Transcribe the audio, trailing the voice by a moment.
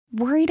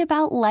Worried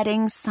about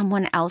letting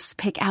someone else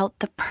pick out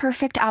the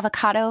perfect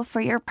avocado for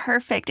your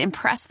perfect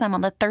impress them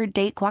on the third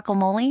date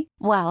guacamole?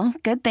 Well,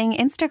 good thing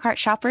Instacart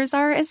shoppers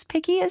are as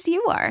picky as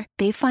you are.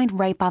 They find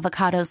ripe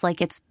avocados like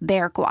it's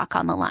their guac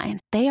on the line.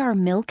 They are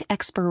milk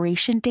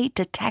expiration date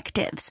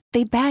detectives.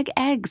 They bag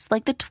eggs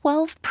like the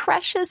 12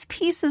 precious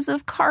pieces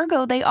of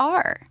cargo they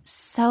are.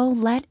 So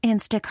let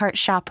Instacart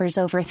shoppers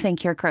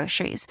overthink your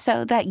groceries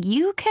so that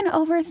you can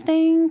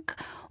overthink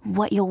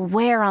what you'll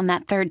wear on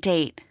that third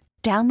date.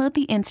 Download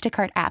the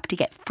Instacart app to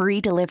get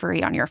free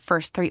delivery on your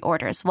first 3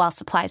 orders while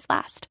supplies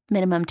last.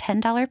 Minimum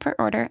 $10 per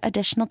order.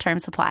 Additional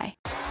terms apply.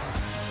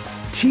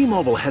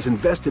 T-Mobile has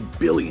invested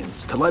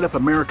billions to light up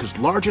America's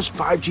largest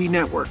 5G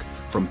network,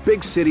 from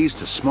big cities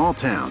to small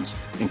towns,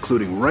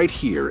 including right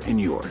here in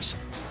yours.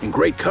 And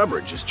great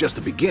coverage is just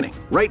the beginning.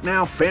 Right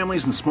now,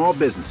 families and small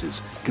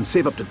businesses can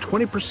save up to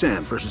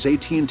 20% versus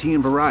AT&T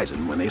and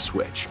Verizon when they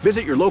switch.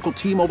 Visit your local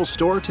T-Mobile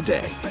store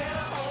today.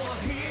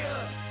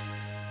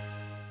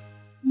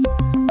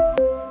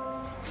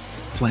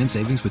 Plan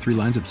savings with 3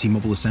 lines of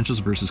T-Mobile Essentials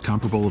versus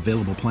comparable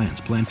available plans.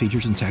 Plan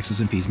features and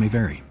taxes and fees may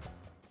vary.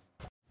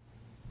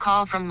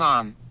 Call from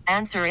mom.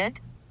 Answer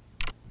it.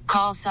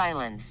 Call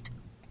silenced.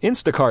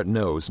 Instacart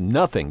knows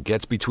nothing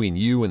gets between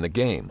you and the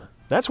game.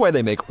 That's why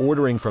they make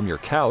ordering from your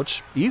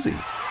couch easy.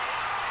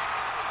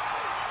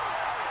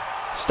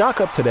 Stock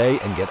up today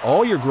and get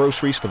all your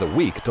groceries for the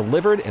week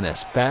delivered in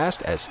as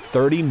fast as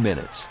 30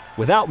 minutes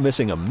without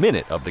missing a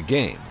minute of the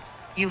game.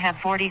 You have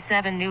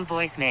 47 new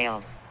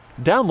voicemails.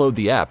 Download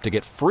the app to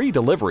get free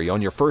delivery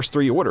on your first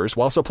 3 orders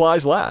while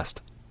supplies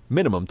last.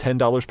 Minimum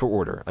 $10 per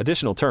order.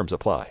 Additional terms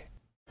apply.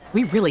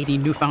 We really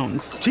need new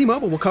phones.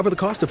 T-Mobile will cover the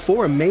cost of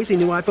 4 amazing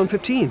new iPhone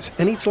 15s,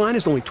 and each line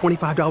is only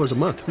 $25 a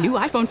month. New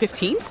iPhone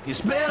 15s?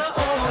 It's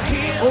better over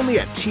here. Only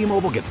at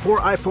T-Mobile, get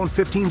 4 iPhone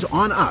 15s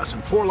on us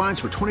and 4 lines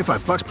for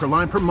 $25 per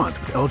line per month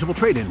with eligible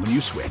trade-in when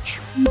you switch.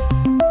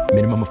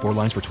 Minimum of 4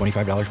 lines for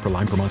 $25 per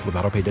line per month with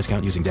autopay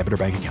discount using debit or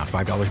bank account.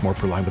 $5 more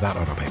per line without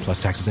autopay,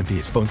 plus taxes and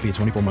fees. Phone fee at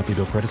 24 monthly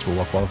bill credits for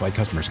well-qualified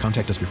customers.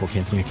 Contact us before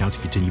canceling account to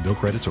continue bill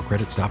credits or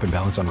credit stop and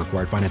balance on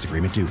required finance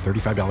agreement due.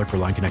 $35 per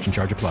line connection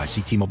charge applies.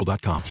 See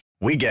T-Mobile.com.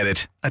 We get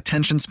it.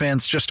 Attention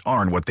spans just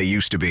aren't what they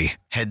used to be.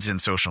 Heads in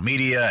social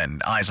media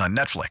and eyes on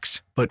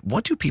Netflix. But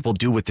what do people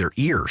do with their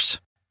ears?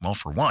 Well,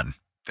 for one,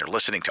 they're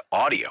listening to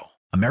audio.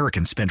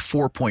 Americans spend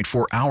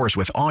 4.4 hours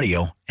with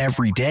audio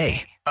every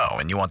day. Oh,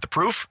 and you want the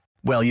proof?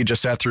 Well, you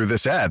just sat through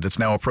this ad that's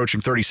now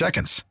approaching 30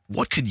 seconds.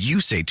 What could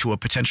you say to a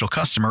potential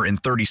customer in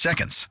 30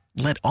 seconds?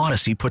 Let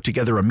Odyssey put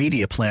together a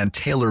media plan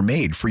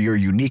tailor-made for your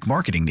unique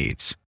marketing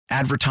needs.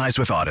 Advertise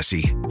with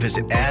Odyssey.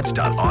 Visit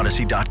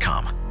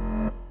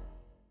ads.odyssey.com.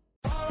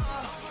 Look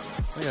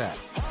at that.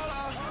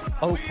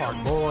 Oak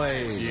Park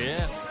Boys.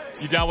 Yeah.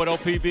 You down with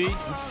OPB?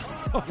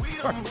 Oak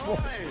Park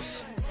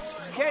Boys.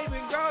 Gabe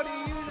and Grote,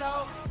 you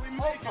know.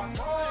 Oak Park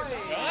Boys.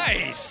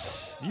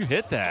 Nice. You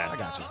hit that. I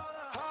got you.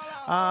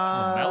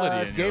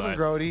 Melody It's Gabe and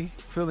Grote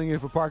filling in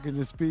for Parkins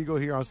and Spiegel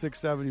here on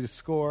 670 The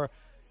Score.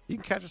 You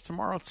can catch us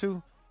tomorrow,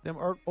 too. Them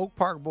Oak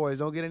Park Boys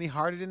don't get any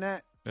harder than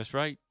that. That's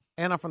right.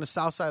 And I'm from the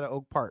south side of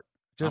Oak Park.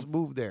 Just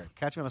moved there.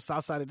 Catch me on the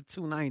south side of the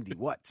 290.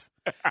 What?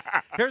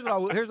 Here's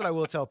what I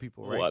will tell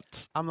people, right?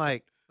 What? I'm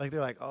like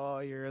they're like, oh,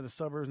 you're in the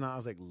suburbs now. I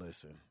was like,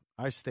 listen,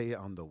 I stay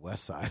on the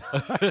west side.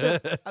 I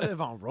live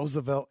on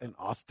Roosevelt and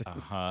Austin.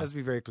 Let's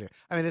be very clear.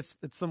 I mean, it's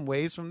some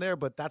ways from there,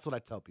 but that's what I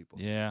tell people.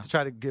 Yeah. To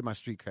try to get my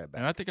street cred back.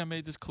 And I think I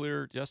made this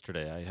clear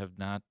yesterday. I have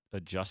not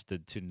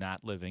adjusted to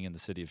not living in the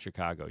city of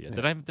Chicago yet.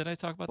 Yeah. Did I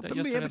talk about that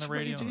yesterday on the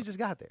radio? You just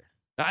got there.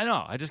 I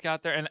know. I just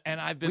got there, and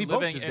I've been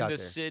living in the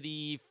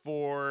city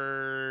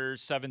for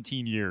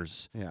 17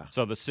 years. Yeah.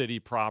 So the city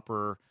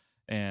proper,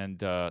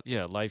 and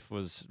life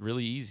was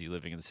really easy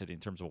living in the city in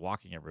terms of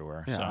walking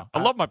everywhere. Yeah. So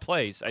I love my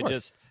place.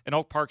 And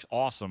Oak Park's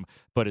awesome,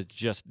 but it's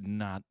just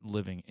not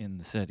living in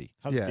the city.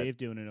 How's Dave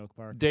doing in Oak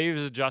Park? Dave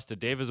is adjusted.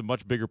 Dave is a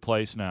much bigger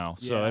place now.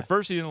 Yeah. So at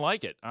first he didn't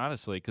like it,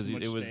 honestly, because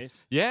it was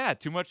space?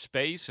 Too much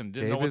space and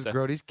didn't know what Dave is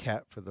Grote's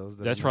cat for those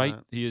that That's right.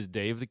 He is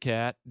Dave the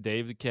cat.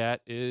 Dave the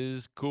cat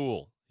is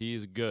cool. He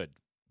is good.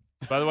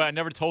 By the way, I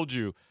never told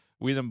you,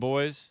 We Them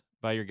Boys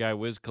by your guy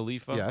Wiz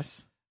Khalifa.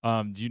 Yes.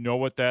 Do you know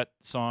what that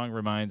song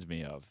reminds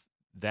me of?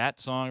 That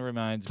song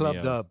reminds me of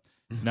Club Dub.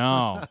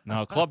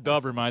 No. Club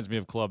Dub reminds me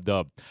of Club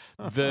Dub.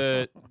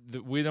 The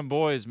We Them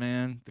Boys,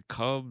 man. The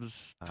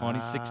Cubs,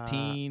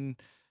 2016.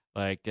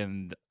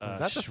 And is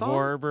that the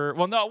Schwarber. song?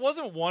 Well, no, it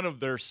wasn't one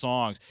of their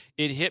songs.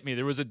 It hit me.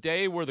 There was a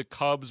day where the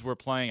Cubs were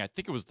playing, I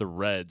think it was the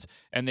Reds,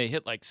 and they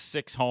hit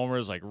 6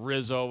 homers.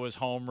 Rizzo was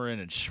homering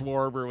and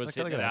Schwarber was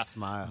hitting it out.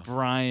 Smile.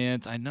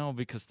 Bryant, I know,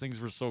 because things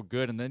were so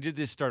good. And then they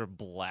just started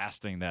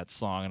blasting that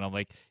song, and I'm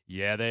like,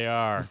 yeah, they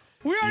are.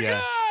 We are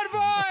good,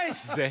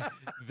 boys!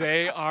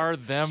 They are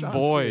them Sean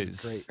boys.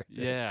 Great right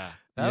there. Yeah.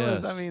 That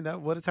was,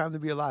 what a time to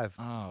be alive.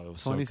 Oh, it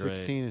was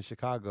 2016 in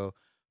Chicago.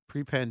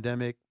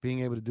 Pre-pandemic, being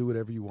able to do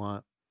whatever you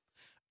want.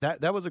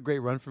 That was a great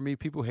run for me.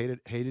 People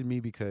hated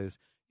me because,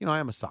 I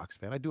am a Sox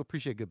fan. I do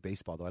appreciate good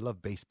baseball, though. I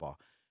love baseball.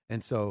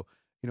 And so,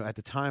 at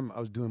the time I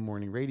was doing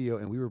morning radio,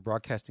 and we were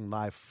broadcasting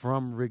live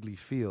from Wrigley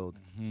Field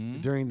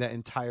during that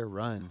entire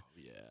run. Oh,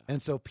 yeah.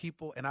 And so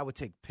and I would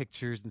take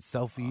pictures and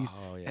selfies,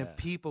 and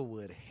people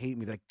would hate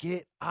me. Like,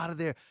 get out of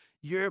there.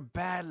 You're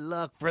bad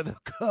luck for the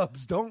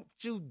Cubs. Don't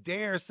you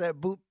dare set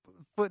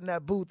foot in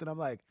that booth. And I'm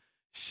like,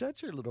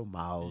 shut your little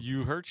mouths.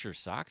 You hurt your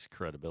Sox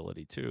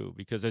credibility, too,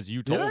 because as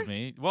you told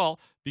me, well,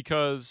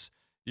 because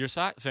you're a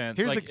Sox fan.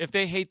 If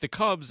they hate the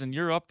Cubs and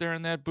you're up there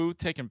in that booth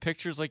taking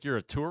pictures like you're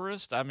a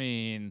tourist, I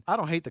mean. I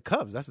don't hate the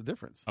Cubs. That's the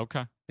difference.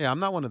 Okay. Yeah, I'm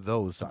not one of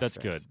those Sox That's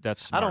fans. good.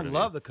 That's smart. I don't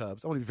love the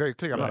Cubs. I want to be very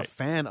clear. I'm not a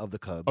fan of the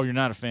Cubs. Oh, you're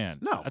not a fan?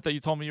 No. I thought you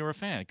told me you were a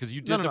fan because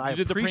you did, you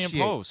did the pre and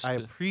post. I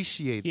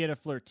appreciate. He had a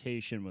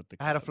flirtation with the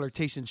Cubs. I had a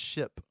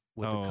flirtationship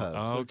with the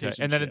Cubs. Oh, okay.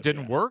 And then it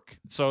didn't work?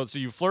 So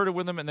you flirted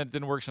with them, and then it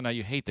didn't work, so now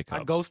you hate the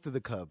Cubs. I ghosted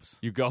the Cubs.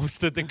 You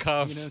ghosted the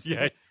Cubs. You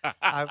know what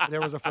I'm saying? There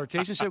was a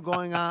flirtationship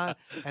going on,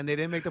 and they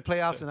didn't make the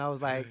playoffs, and I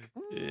was like,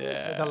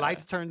 the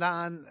lights turned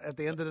on at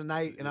the end of the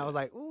night, and I was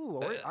like,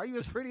 ooh, are you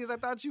as pretty as I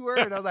thought you were?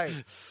 And I was like,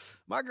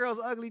 my girl's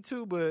ugly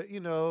too, but,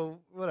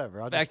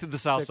 whatever. I'll back to the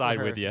South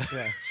Side with you.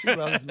 Yeah, she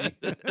loves me.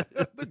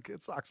 The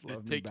good Sox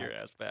love me. Take your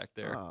ass back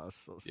there. Oh, it's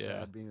so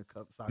sad being a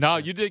Cubs Sox No,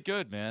 fan. you did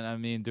good, man. I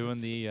mean, doing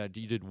you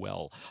did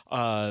well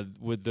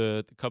with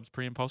the Cubs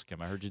pre and post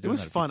game. I heard you doing it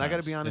was that a few fun. I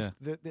got to times.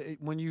 be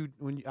honest. When you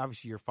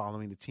obviously you're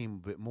following the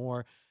team a bit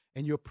more,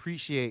 and you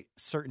appreciate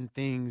certain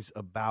things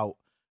about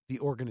the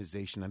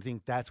organization. I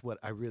think that's what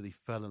I really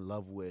fell in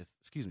love with.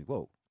 Excuse me.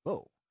 Whoa.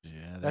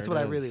 Yeah, that's what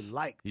I really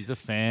liked. He's a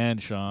fan,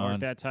 Sean.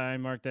 Mark that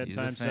time. He's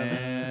a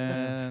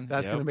fan.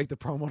 That's going to make the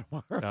promo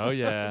tomorrow. Oh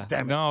yeah.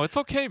 Damn it. No, it's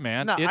okay,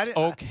 man. No, it's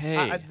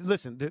okay.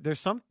 Listen,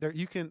 there's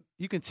you can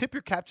tip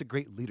your cap to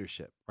great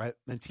leadership, right?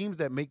 And teams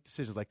that make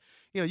decisions like,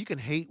 you can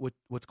hate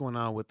what's going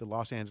on with the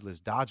Los Angeles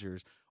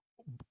Dodgers,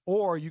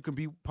 or you can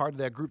be part of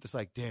that group that's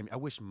like, damn, I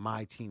wish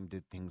my team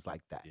did things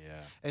like that.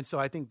 Yeah. And so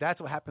I think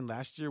that's what happened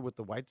last year with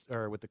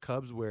with the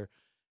Cubs, where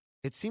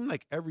it seemed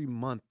like every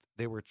month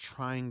they were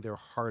trying their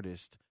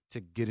hardest to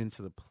get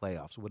into the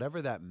playoffs,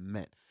 whatever that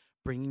meant.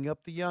 Bringing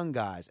up the young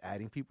guys,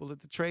 adding people at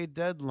the trade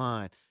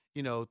deadline,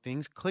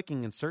 things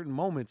clicking in certain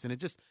moments. And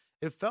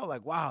it felt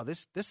like, wow,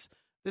 this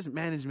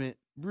management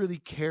really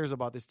cares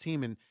about this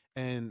team.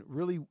 And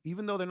really,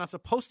 even though they're not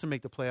supposed to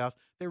make the playoffs,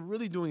 they're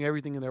really doing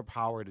everything in their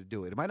power to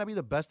do it. It might not be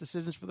the best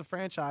decisions for the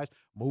franchise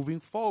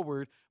moving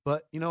forward,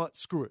 but you know what?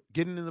 Screw it.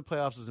 Getting in the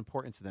playoffs is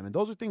important to them. And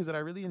those are things that I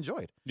really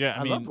enjoyed. Yeah,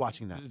 I loved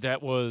watching that.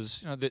 That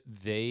was that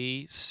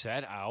they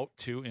set out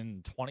to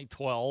in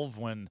 2012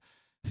 when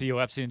Theo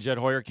Epstein and Jed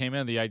Hoyer came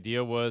in. The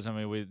idea was,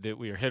 we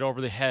were hit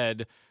over the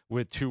head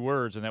with two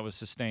words, and that was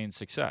sustained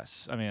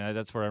success.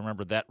 That's where I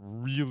remember that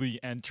really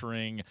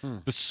entering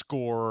the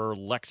score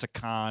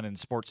lexicon and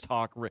sports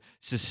talk,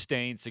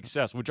 sustained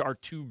success, which are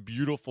two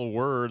beautiful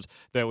words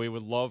that we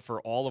would love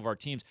for all of our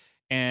teams.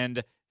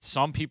 And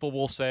some people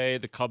will say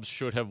the Cubs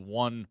should have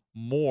won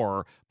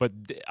more, but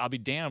I'll be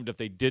damned if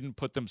they didn't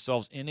put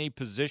themselves in a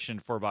position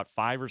for about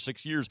 5 or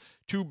 6 years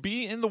to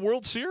be in the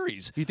World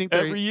Series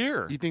every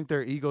year. You think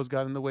their egos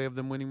got in the way of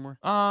them winning more?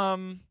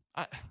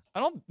 I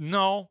don't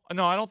know.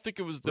 No, I don't think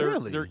it was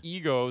their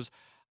egos.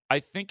 I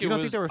think you it don't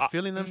was. think they were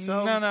feeling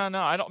themselves?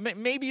 No. I don't.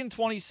 Maybe in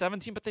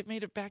 2017, but they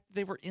made it back.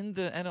 They were in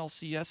the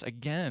NLCS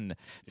again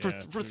for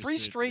 3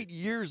 straight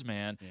years,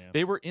 man. Yeah.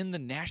 They were in the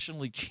National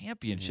League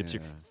Championships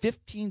here,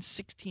 15,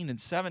 16, and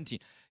 17.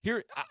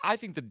 Here, I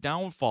think the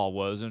downfall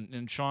was,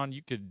 and Sean,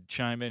 you could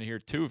chime in here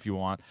too if you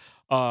want.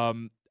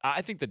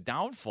 I think the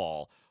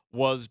downfall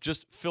was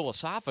just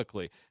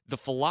philosophically. The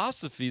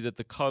philosophy that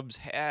the Cubs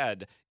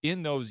had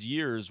in those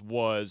years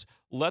was,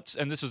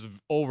 and this is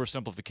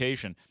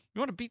oversimplification, you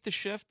want to beat the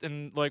shift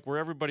and where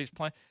everybody's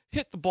playing,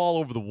 hit the ball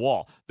over the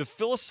wall.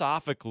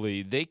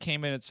 Philosophically, they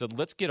came in and said,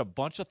 let's get a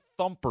bunch of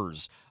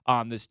thumpers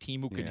on this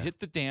team who can hit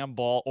the damn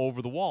ball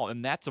over the wall.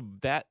 And that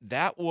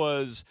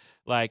was,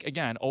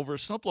 again,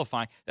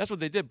 oversimplifying. That's what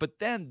they did. But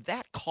then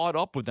that caught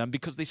up with them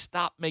because they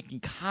stopped making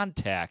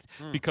contact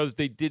because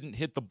they didn't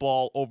hit the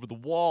ball over the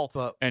wall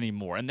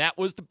anymore. And that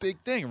was the big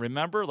thing.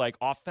 Remember,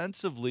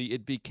 offensively,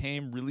 it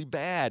became really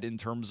bad in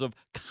terms of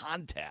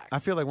contact. I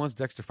feel like once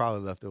Dexter Fowler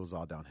left, it was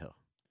all downhill.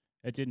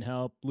 It didn't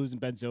help. Losing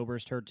Ben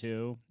Zobrist hurt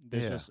too.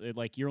 There's just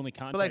your only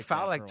contact. But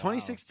Fowler,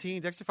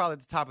 2016, Dexter Fowler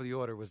at the top of the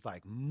order was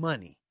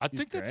money. I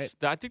think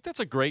that's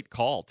a great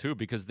call too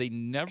because they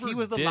never. He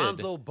was the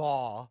Lonzo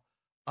Ball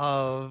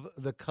of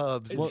the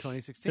Cubs in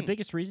 2016. The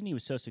biggest reason he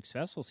was so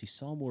successful is he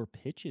saw more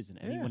pitches than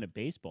anyone at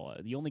baseball.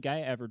 The only guy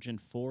averaging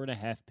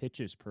 4.5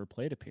 pitches per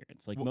plate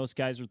appearance. Most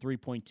guys are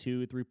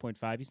 3.2,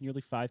 3.5. He's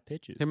nearly 5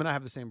 pitches. Him and I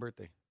have the same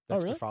birthday.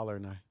 Dexter Fowler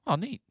and I. Oh,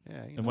 neat.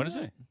 Yeah. And when is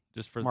it?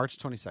 Just for March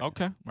 22nd.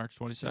 Okay, March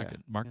 22nd.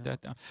 Mark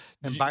that down.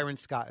 And Byron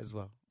Scott as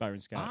well. Byron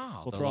Scott.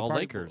 Oh, we'll the throw all a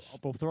party, Lakers.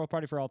 We'll throw a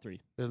party for all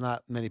three. There's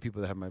not many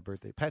people that have my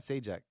birthday. Pat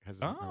Sajak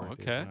has my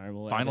birthday. Okay. Right,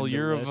 we'll Final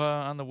year of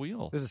on the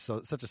wheel. This is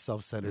such a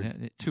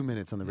self-centered 2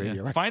 minutes on the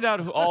radio. Right? Find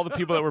out who all the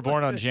people that were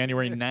born on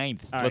January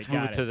 9th. All Let's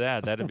right, move it to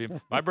that. That'd be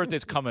my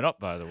birthday's coming up,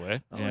 by the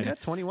way. Oh, yeah,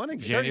 21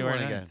 again. January 31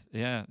 9th.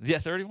 again. Yeah,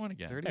 31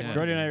 again. Yeah,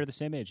 Grote and I are the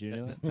same age. You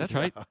know that? That's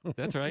right.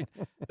 That's right.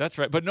 That's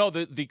right. But no,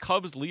 the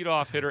Cubs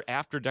leadoff hitter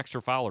after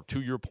Dexter Fowler.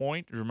 To your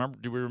point,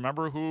 do we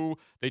remember who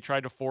they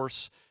tried to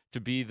force to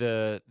be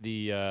the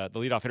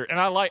leadoff hitter? And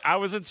I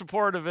was in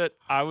support of it.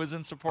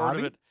 Audie?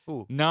 of it.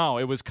 Ooh. No,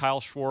 it was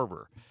Kyle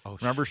Schwarber. Oh,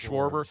 remember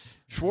Schwarbs.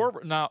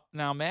 Schwarber?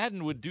 Now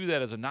Madden would do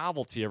that as a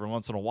novelty every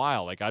once in a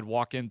while. Like I'd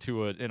walk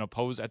into in a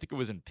pose. I think it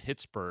was in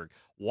Pittsburgh.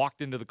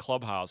 Walked into the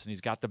clubhouse and he's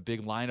got the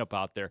big lineup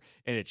out there,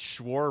 and it's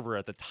Schwarber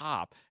at the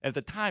top. At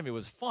the time, it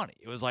was funny.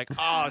 It was like,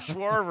 oh,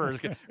 Schwarber is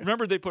good.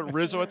 Remember they put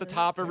Rizzo at the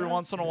top every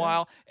once in a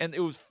while, and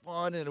it was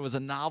fun and it was a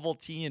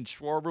novelty. And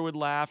Schwarber would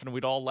laugh and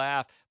we'd all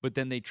laugh. But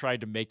then they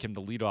tried to make him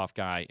the leadoff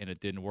guy, and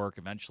it didn't work.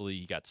 Eventually,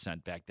 he got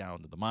sent back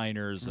down to the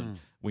minors, and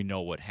we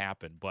know what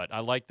happened. But I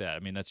like that. I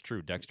mean, that's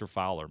true. Dexter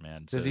Fowler,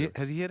 man. Has he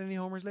hit any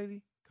homers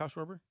lately, Kyle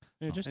Schwarber?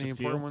 Yeah, just any a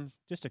few. important ones?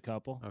 Just a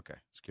couple. Okay,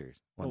 just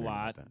curious. A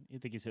lot. You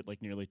think he's hit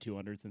like nearly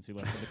 200 since he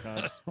left for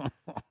the Cubs?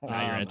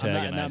 Now you're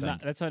antagonizing.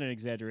 That's not an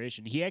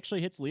exaggeration. He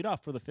actually hits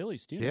leadoff for the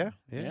Phillies too. Yeah.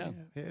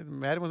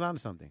 Madden was on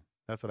to something.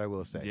 That's what I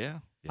will say. Yeah.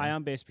 High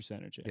on base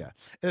percentage. Yeah.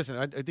 Listen,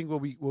 I think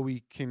what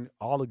we can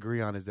all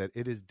agree on is that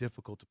it is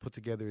difficult to put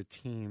together a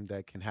team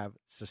that can have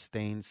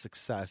sustained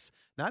success,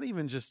 not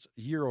even just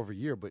year over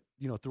year, but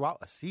throughout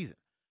a season.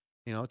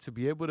 To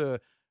be able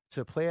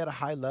to play at a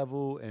high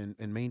level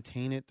and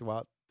maintain it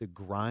throughout the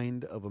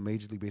grind of a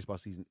Major League Baseball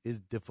season is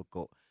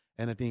difficult.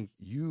 And I think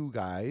you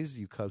guys,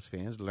 you Cubs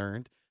fans,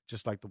 learned,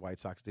 just like the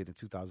White Sox did in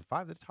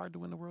 2005, that it's hard to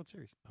win the World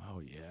Series. Oh,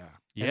 yeah.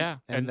 Yeah.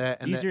 And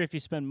easier if you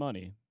spend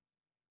money.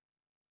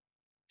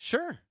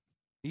 Sure.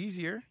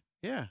 Easier.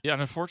 Yeah. Yeah,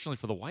 and unfortunately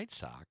for the White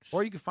Sox.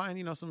 Or you could find,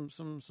 some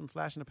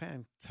flash in the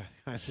pan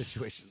kind of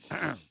situations.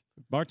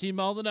 Martin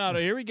Maldonado,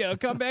 here we go.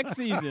 Comeback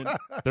season.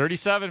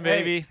 37,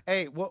 baby.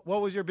 Hey, what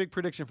was your big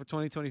prediction for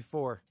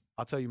 2024?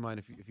 I'll tell you mine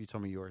if you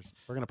tell me yours.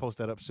 We're going to post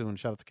that up soon.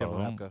 Shout out to Kevin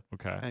Lapka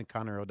and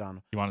Connor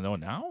O'Donnell. You want to know it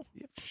now?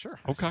 Yeah, sure.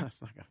 Okay.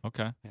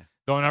 Okay. Yeah.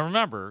 So, and I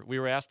remember we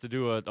were asked to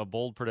do a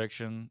bold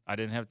prediction. I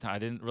didn't have time. I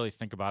didn't really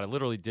think about it. I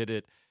literally did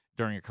it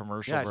during a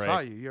commercial break. I saw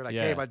you. You're like,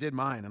 Gabe, I did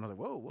mine. And I was like,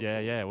 whoa.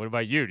 Yeah. What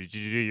about you? Did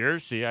you do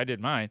yours? See, I did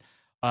mine.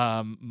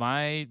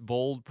 My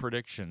bold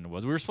prediction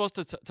was we were supposed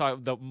to talk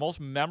the most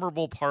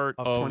memorable part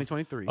of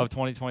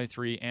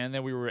 2023. And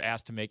then we were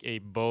asked to make a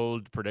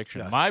bold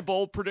prediction. Yes. My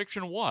bold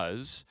prediction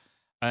was,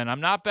 and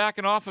I'm not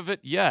backing off of it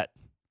yet,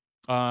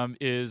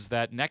 is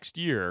that next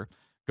year,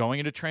 going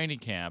into training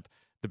camp,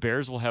 the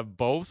Bears will have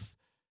both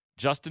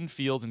Justin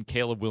Fields and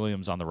Caleb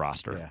Williams on the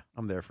roster. Yeah,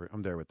 I'm there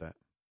with that.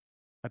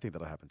 I think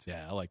that'll happen too.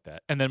 Yeah, I like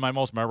that. And then my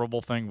most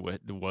memorable thing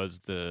was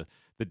the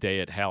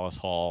day at Hallis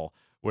Hall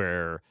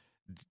where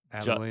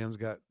Alan Williams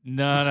got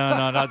no.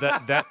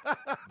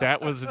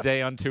 That was a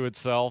day unto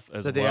itself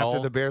as well. The day after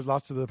the Bears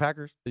lost to the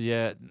Packers.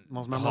 Yeah,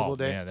 most memorable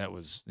day. Yeah, that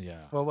was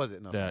What was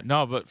it?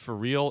 No, but for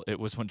real, it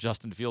was when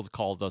Justin Fields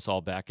called us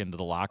all back into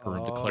the locker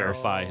room to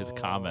clarify his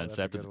comments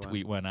after the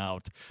tweet went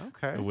out.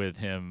 Okay, with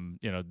him,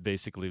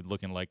 basically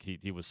looking like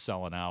he was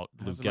selling out.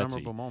 That's Luke a Getsy.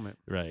 memorable moment.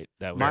 Right,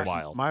 that was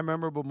wild. My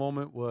memorable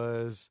moment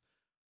was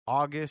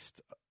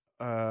August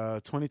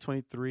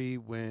 2023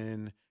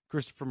 when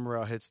Christopher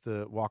Morel hits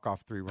the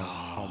walk-off 3-run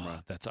home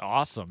run. That's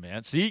awesome,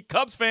 man. See,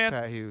 Cubs fan.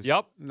 Pat Hughes.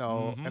 Yep.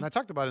 No, and I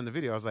talked about it in the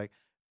video. I was like,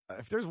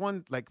 if there's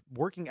one, like,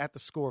 working at the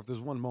score, if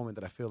there's one moment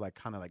that I feel like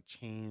kind of like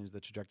changed the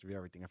trajectory of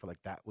everything, I feel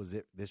like that was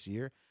it this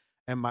year.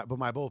 But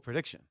my bold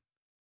prediction,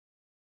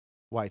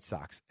 White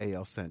Sox,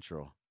 AL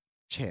Central,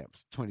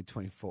 champs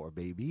 2024,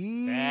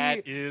 baby.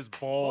 That is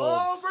bold.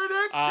 Bold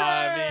prediction.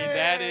 I mean,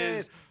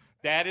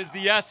 that is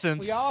the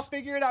essence. We all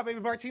figure it out, baby.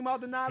 Martin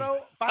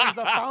Maldonado finds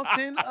the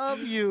fountain of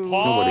youth.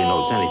 Nobody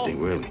knows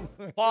anything, really.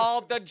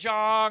 Paul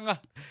DeJong.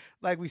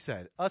 Like we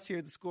said, us here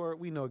at the score,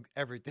 we know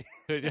everything.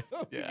 Yeah.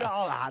 We got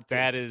all the hot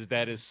takes.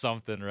 That is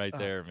something right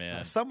there,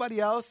 man. Somebody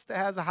else that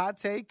has a hot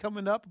take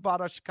coming up about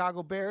our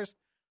Chicago Bears,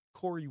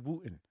 Corey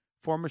Wootton,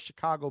 former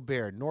Chicago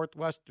Bear,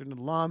 Northwestern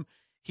alum.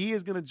 He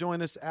is going to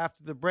join us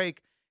after the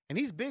break, and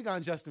he's big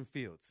on Justin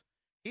Fields.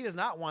 He does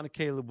not want a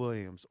Caleb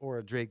Williams or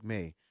a Drake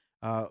May.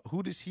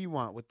 Who does he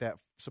want with that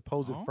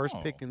supposed first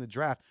pick in the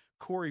draft?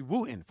 Corey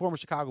Wootton, former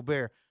Chicago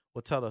Bear,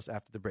 will tell us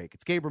after the break.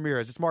 It's Gabe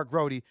Ramirez. It's Mark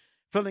Grote,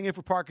 filling in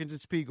for Parkins and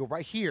Spiegel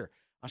right here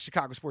on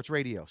Chicago Sports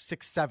Radio,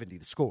 670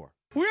 The Score.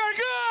 We are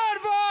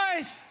good,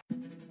 boys!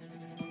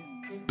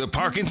 The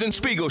Parkins and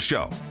Spiegel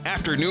Show,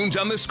 afternoons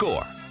on The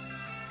Score.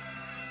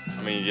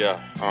 I mean,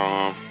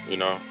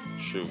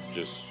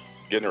 just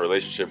getting a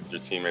relationship with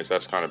your teammates,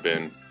 that's kind of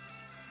been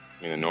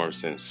the norm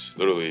since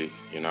literally,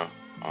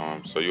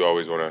 so you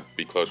always want to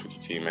be close with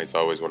your teammates,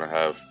 always want to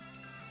have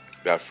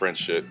that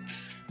friendship,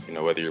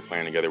 whether you're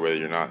playing together, whether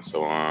you're not.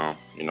 So,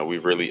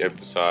 we've really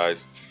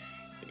emphasized,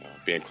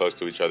 being close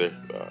to each other,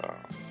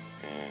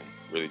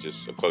 really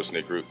just a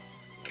close-knit group.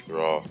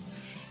 We're all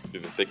through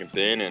the thick and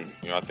thin, and,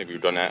 I think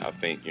we've done that. I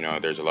think,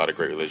 there's a lot of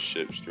great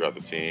relationships throughout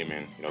the team,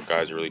 and,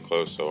 guys are really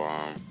close. So,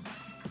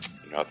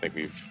 I think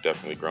we've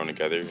definitely grown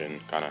together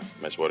and kind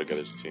of meshed well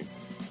together as a team.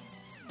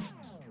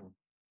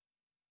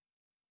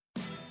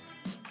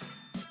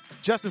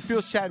 Justin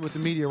Fields chatting with the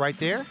media right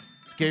there.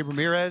 It's Gabe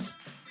Ramirez.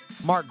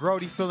 Mark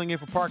Grote filling in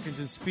for Parkins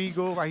and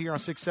Spiegel right here on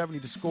 670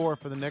 to score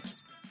for the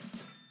next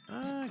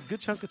good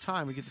chunk of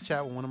time. We get to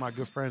chat with one of my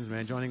good friends,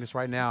 man, joining us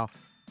right now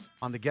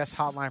on the guest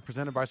hotline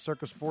presented by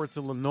Circa Sports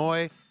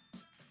Illinois.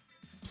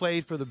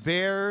 Played for the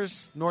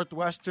Bears,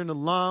 Northwestern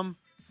alum.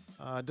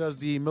 Does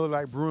the Miller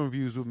Lite Brewing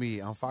Views with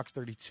me on Fox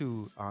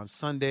 32 on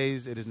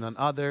Sundays. It is none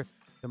other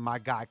than my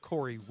guy,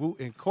 Corey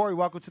Wootton. Corey,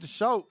 welcome to the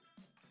show.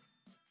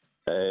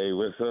 Hey,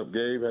 what's up,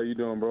 Gabe? How you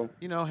doing, bro?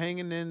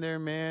 Hanging in there,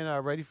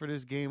 man. Ready for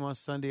this game on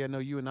Sunday. I know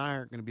you and I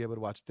aren't going to be able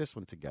to watch this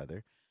one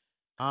together.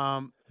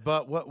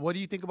 But what do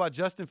you think about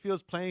Justin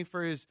Fields playing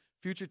for his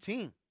future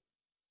team?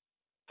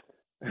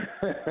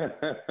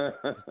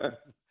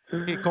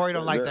 Corey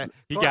don't like that.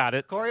 He got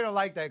it. Corey don't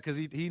like that because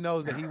he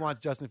knows that he wants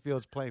Justin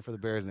Fields playing for the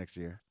Bears next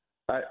year.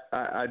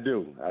 I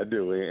do.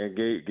 And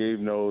Gabe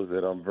knows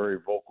that I'm very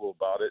vocal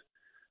about it.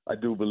 I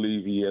do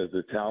believe he has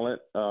the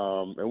talent.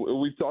 And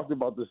we've talked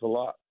about this a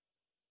lot.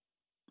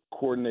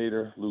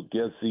 Coordinator Luke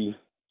Getsy,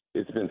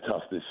 it's been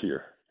tough this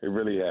year. It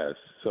really has.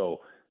 So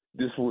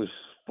this was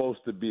supposed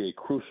to be a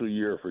crucial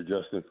year for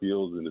Justin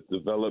Fields and his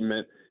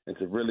development, and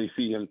to really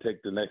see him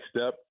take the next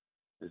step,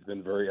 it's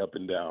been very up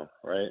and down,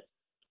 right?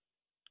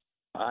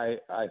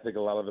 I think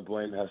a lot of the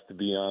blame has to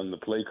be on the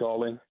play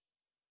calling.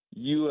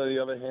 You, on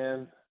the other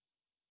hand,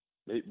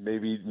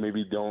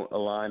 maybe don't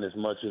align as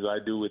much as I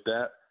do with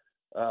that.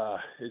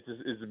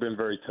 It's been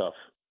very tough,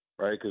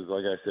 right? Because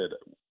like I said,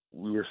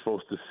 we were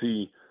supposed to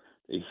see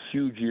a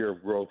huge year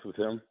of growth with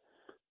him,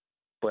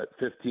 but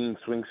 15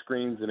 swing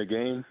screens in a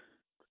game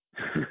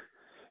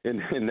in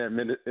that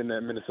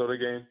Minnesota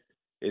game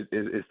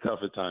is tough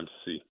at times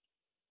to see.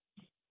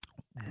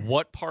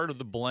 What part of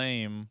the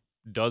blame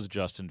does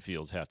Justin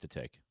Fields have to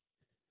take?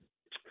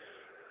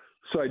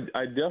 So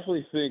I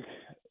definitely think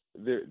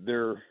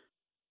they're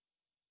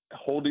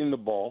holding the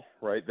ball,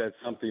 right? That's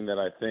something that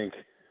I think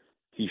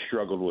he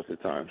struggled with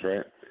at times,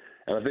 right?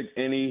 And I think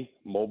any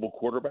mobile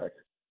quarterback,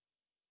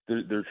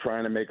 they're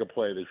trying to make a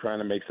play. They're trying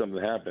to make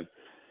something happen.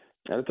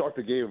 And I talked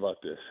to Gabe about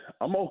this.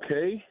 I'm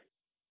okay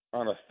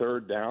on a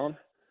third down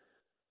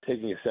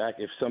taking a sack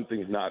if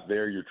something's not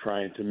there. You're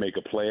trying to make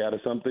a play out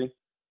of something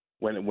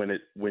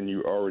when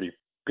you're already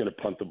going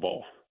to punt the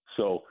ball.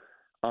 So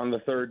on the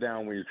third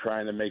down when you're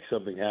trying to make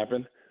something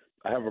happen,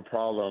 I have a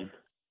problem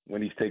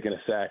when he's taking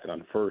a sack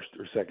on first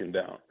or second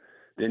down.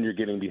 Then you're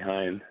getting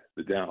behind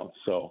the down.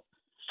 So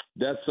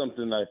that's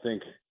something I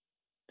think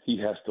he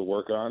has to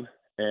work on.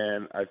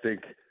 And I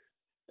think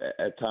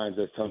at times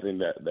that's something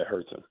that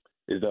hurts him,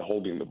 is that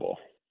holding the ball.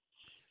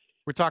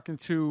 We're talking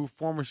to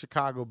former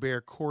Chicago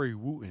Bear Corey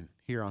Wootton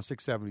here on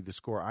 670 The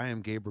Score. I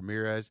am Gabe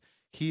Ramirez.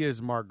 He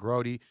is Mark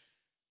Grote.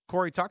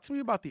 Corey, talk to me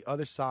about the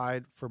other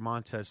side for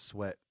Montez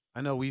Sweat.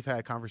 I know we've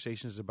had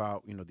conversations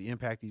about, the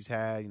impact he's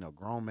had,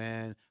 grown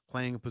man,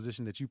 playing a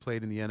position that you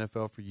played in the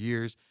NFL for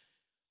years.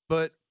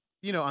 But,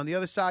 on the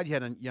other side, you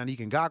had Yannick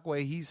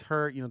Ngakoue. He's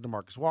hurt.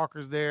 DeMarcus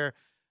Walker's there.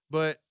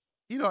 But,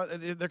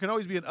 there can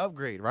always be an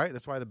upgrade, right?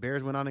 That's why the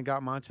Bears went on and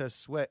got Montez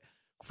Sweat.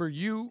 For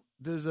you,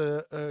 does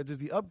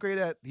the upgrade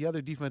at the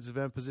other defensive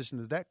end position,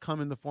 does that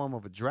come in the form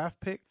of a draft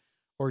pick?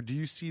 Or do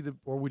you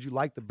or would you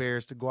like the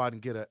Bears to go out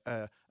and get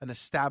an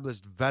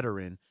established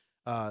veteran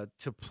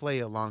to play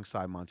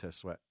alongside Montez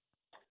Sweat?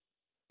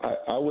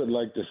 I would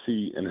like to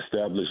see an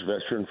established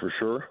veteran for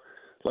sure.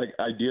 Like,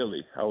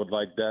 ideally, I would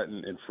like that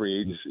in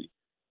free agency.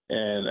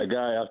 And a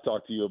guy I've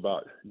talked to you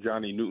about,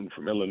 Johnny Newton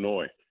from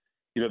Illinois.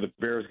 The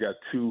Bears got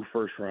 2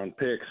 first-round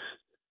picks,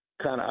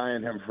 kind of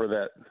eyeing him for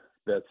that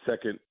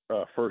second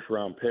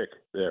first-round pick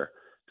there.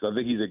 So I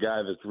think he's a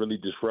guy that's really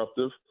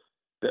disruptive,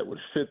 that would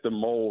fit the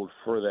mold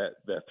for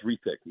that 3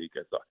 technique.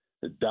 I thought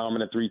the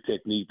dominant 3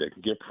 technique that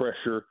can get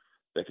pressure,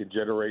 that can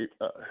generate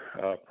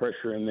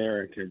pressure in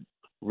there, and can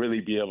really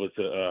be able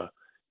to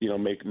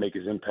make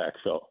his impact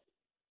felt.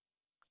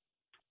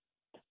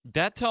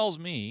 That tells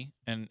me,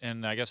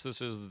 and I guess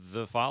this is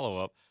the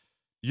follow-up,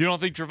 you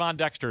don't think Trevon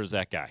Dexter is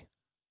that guy?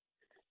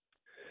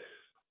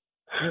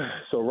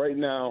 So right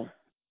now,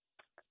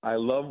 I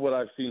love what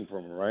I've seen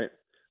from him, right?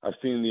 I've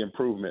seen the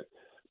improvement.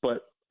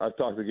 But I've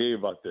talked to Gabe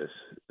about this.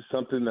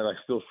 Something that I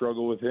still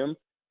struggle with him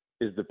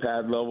is the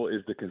pad level,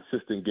 is the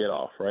consistent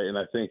get-off, right? And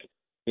I think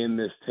in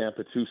this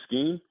Tampa 2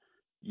 scheme,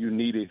 you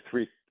need a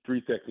 3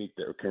 technique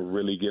that can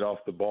really get off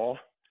the ball.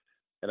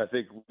 And I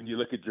think when you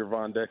look at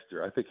Trevon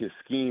Dexter, I think his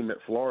scheme at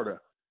Florida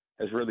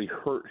has really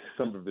hurt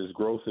some of his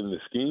growth in the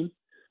scheme,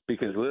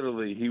 because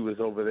literally he was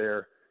over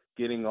there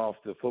getting off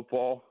the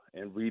football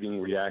and reading,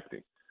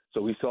 reacting.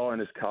 So we saw in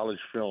his college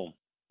film,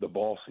 the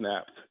ball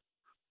snapped.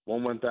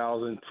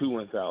 1-1,000,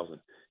 2-1,000,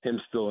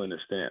 him still in the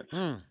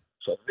stance.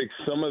 So I think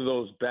some of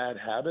those bad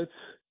habits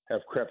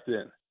have crept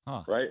in,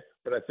 right?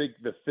 But I think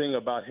the thing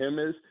about him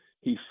is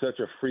he's such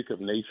a freak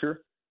of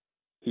nature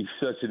he's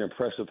such an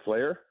impressive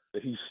player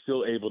that he's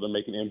still able to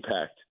make an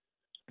impact,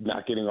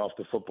 not getting off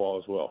the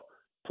football as well,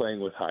 playing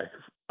with high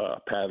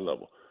pad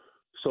level.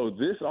 So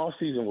this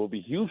offseason will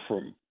be huge for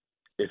him.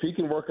 If he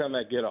can work on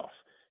that get off,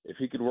 if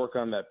he can work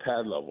on that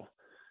pad level,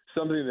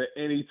 something that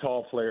any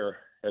tall player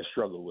has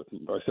struggled with,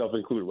 myself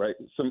included, right?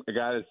 A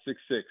guy that's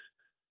 6'6",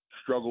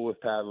 struggle with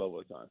pad level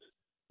at times.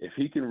 If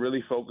he can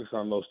really focus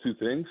on those two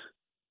things,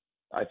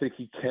 I think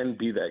he can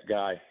be that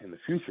guy in the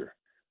future.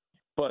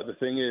 But the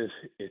thing is,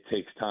 it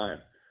takes time,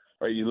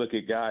 right? You look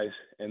at guys,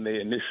 and they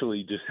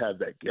initially just have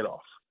that get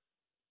off.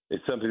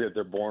 It's something that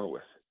they're born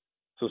with.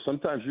 So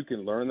sometimes you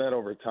can learn that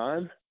over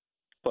time,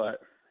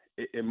 but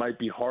it might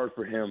be hard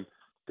for him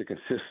to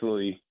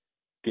consistently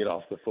get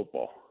off the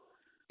football.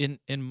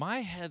 In my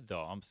head,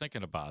 though, I'm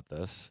thinking about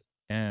this,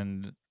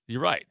 and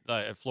you're right.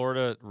 At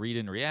Florida, read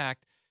and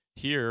react.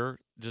 Here,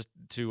 just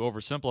to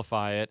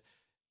oversimplify it,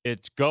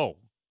 it's go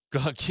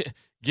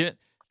get.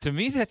 To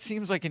me, that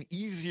seems like an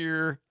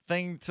easier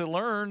thing to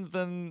learn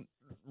than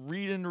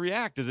read and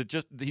react. Is it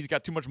just he's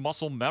got too much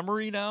muscle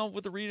memory now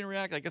with the read and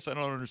react? I guess I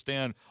don't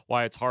understand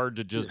why it's hard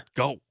to just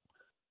go.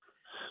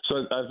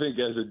 So I think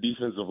as a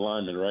defensive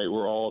lineman, right,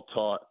 we're all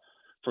taught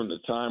from the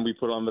time we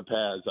put on the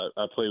pads.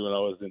 I played when I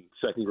was in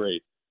second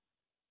grade.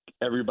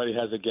 Everybody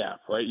has a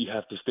gap, right? You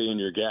have to stay in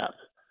your gap.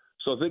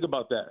 So think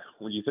about that.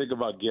 When you think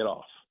about get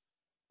off,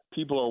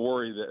 people are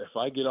worried that if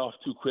I get off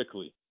too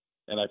quickly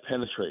and I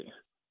penetrate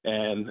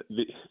and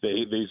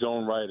they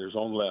zone right or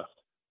zone left,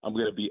 I'm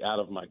going to be out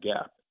of my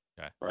gap,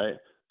 right?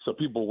 So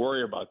people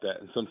worry about that.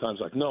 And sometimes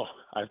like, no,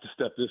 I have to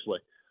step this way.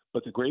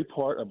 But the great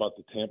part about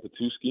the Tampa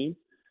 2 scheme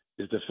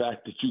is the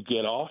fact that you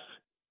get off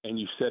and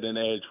you set an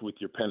edge with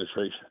your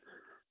penetration.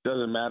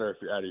 Doesn't matter if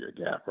you're out of your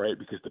gap, right?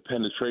 Because the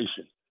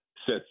penetration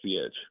sets the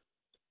edge.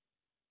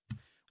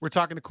 We're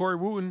talking to Corey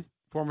Wootton,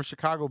 former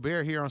Chicago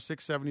Bear, here on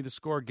 670 The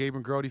Score. Gabe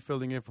and Grote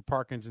filling in for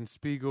Parkins and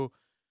Spiegel.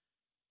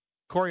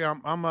 Corey,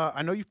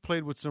 I know you've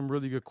played with some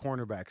really good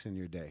cornerbacks in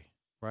your day,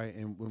 right?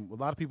 And a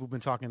lot of people have been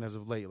talking as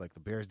of late, like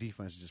the Bears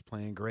defense is just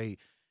playing great,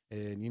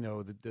 and you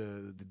know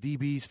the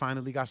DBs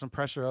finally got some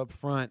pressure up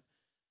front.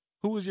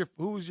 Who was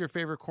your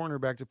favorite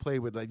cornerback to play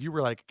with? Like you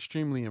were like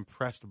extremely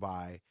impressed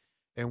by,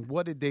 and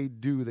what did they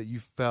do that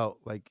you felt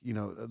like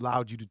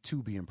allowed you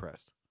to be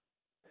impressed?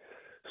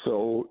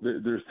 So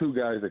there's two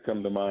guys that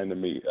come to mind to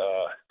me,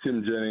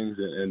 Tim Jennings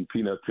and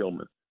Peanut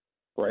Tillman,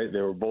 right? They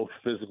were both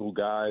physical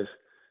guys.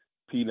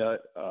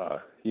 Peanut,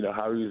 how he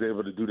was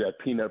able to do that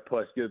peanut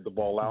push, get the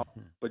ball out,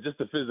 but just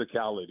the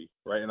physicality,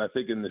 right? And I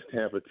think in this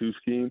Tampa 2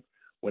 scheme,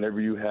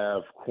 whenever you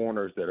have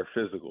corners that are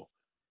physical,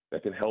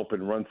 that can help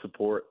in run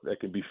support, that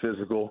can be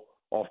physical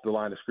off the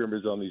line of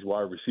scrimmage on these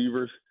wide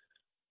receivers,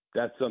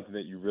 that's something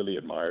that you really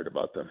admired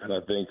about them. And I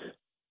think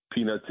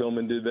Peanut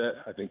Tillman did that.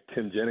 I think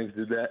Tim Jennings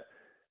did that.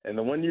 And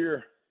the one year,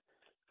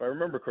 if I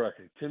remember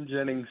correctly, Tim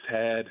Jennings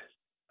had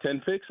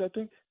 10 picks, I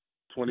think,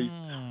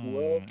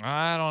 2012.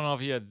 I don't know if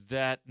he had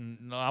that.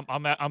 No,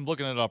 I'm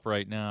looking it up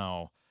right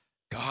now.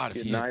 God,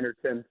 if he had 9 or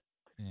 10,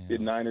 he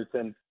had 9 or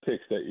 10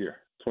 picks that year,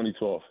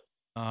 2012.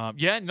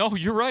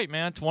 You're right,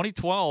 man.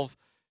 2012.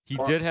 He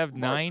did have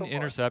 9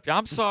 interceptions.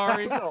 I'm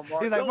sorry. He's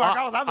like, Mark,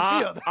 I was on the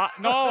field.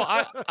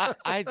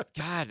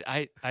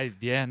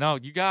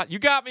 You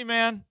got me,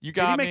 man. You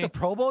got me. Did he make the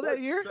Pro Bowl that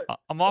year?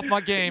 I'm off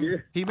my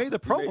game. He made the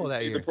Pro Bowl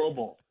that year. The Pro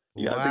Bowl.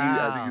 Yeah, wow.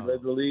 I think he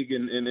led the league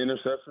in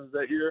interceptions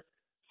that year.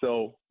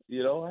 So,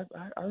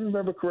 I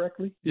remember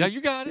correctly. Yeah,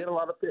 you got it. He had a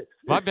lot of picks.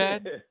 My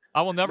bad.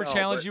 I will never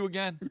challenge you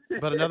again.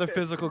 But another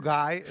physical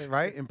guy,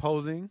 right?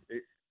 Imposing.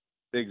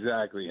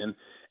 Exactly.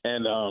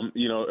 And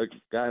a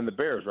guy in the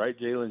Bears, right?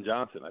 Jalen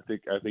Johnson. I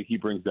think he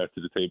brings that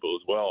to the table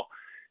as well.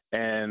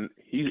 And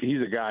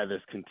he's a guy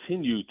that's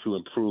continued to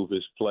improve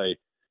his play.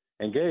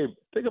 And Gabe,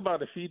 think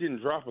about if he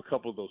didn't drop a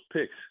couple of those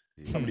picks,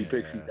 how many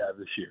picks he had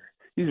this year.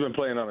 He's been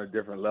playing on a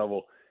different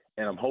level,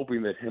 and I'm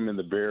hoping that him and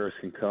the Bears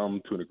can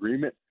come to an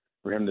agreement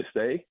for him to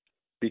stay,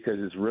 because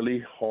it's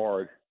really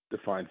hard to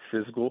find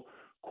physical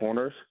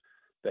corners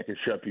that can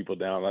shut people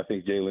down. I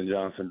think Jalen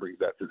Johnson brings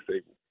that to the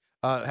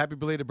table. Happy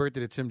belated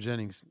birthday to Tim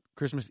Jennings.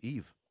 Christmas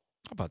Eve.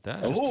 How about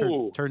that? Just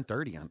turned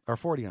 30 or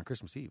 40 on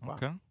Christmas Eve. Wow.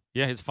 Okay.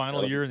 Yeah, his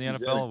final year in the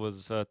NFL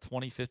was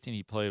 2015.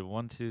 He played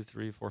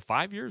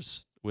 5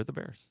 years with the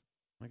Bears.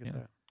 Look at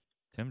that.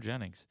 Tim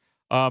Jennings.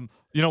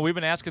 We've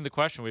been asking the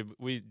question.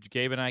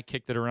 Gabe and I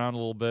kicked it around a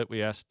little bit.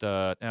 We asked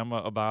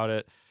Emma about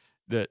it.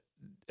 That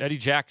Eddie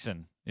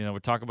Jackson, we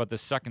talk about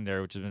this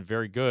secondary, which has been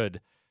very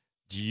good.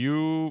 Do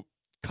you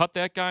cut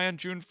that guy on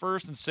June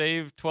 1st and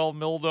save $12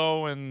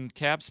 million in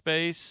cap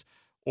space,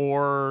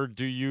 or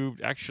do you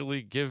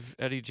actually give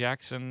Eddie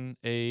Jackson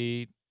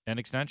an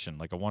extension,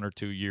 like a 1 or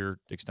 2 year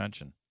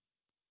extension?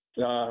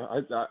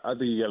 I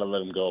think you got to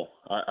let him go.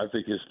 I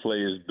think his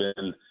play has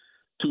been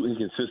too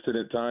inconsistent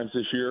at times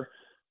this year.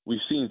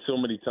 We've seen so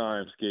many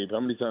times, Gabe, how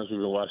many times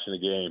we've been watching a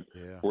game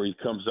where he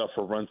comes up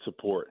for run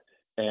support,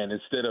 and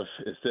instead of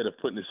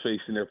putting his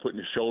face in there, putting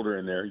his shoulder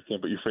in there, you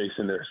can't put your face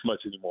in there as much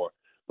anymore.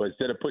 But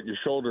instead of putting your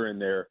shoulder in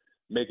there,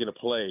 making a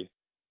play,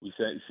 we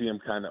see him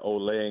kind of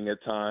olaying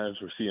at times,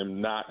 or see him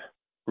not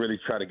really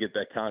try to get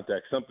that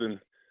contact. Something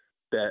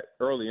that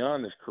early on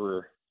in his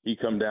career, he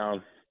come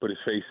down, put his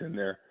face in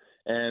there,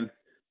 and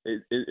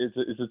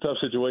it's a tough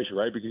situation,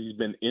 right? Because he's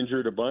been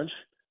injured a bunch.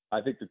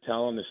 I think the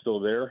talent is still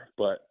there,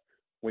 but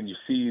when you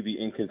see the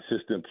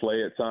inconsistent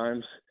play at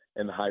times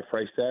and the high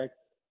price tag,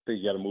 I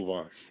think you got to move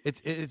on.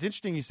 It's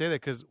interesting you say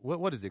that because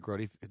what is it,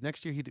 Grote?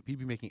 Next year he'd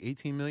be making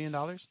 $18 million?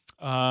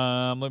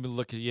 Let me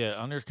look at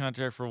under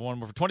contract for one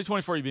more. For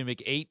 2024, he'd be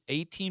making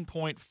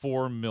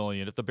 $18.4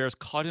 million. If the Bears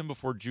cut him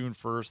before June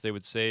 1st, they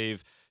would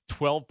save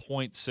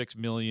 $12.6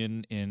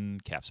 million in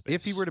cap space.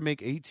 If he were to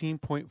make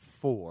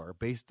 18.4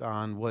 based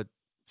on what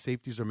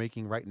safeties are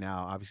making right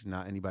now, obviously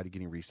not anybody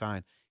getting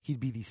re-signed, he'd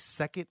be the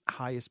second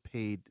highest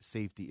paid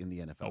safety in the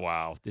NFL. Oh,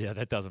 wow. Yeah,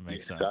 that doesn't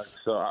make sense.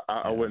 So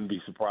I wouldn't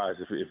be surprised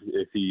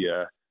if he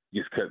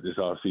gets cut this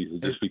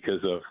offseason just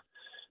because of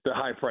the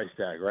high price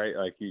tag, right?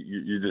 Like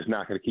you're just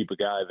not going to keep a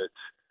guy that's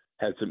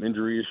had some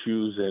injury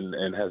issues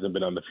and hasn't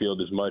been on the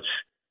field as much,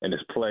 and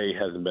his play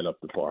hasn't been up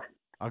to par.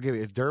 I'll give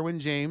you. It's Derwin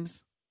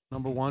James,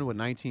 number one, with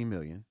 $19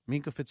 million.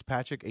 Minkah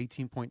Fitzpatrick,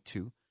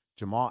 $18.2.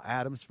 Jamal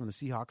Adams from the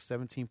Seahawks,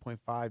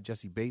 $17.5.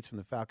 Jesse Bates from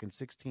the Falcons,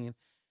 $16.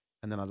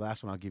 And then the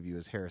last one I'll give you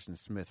is Harrison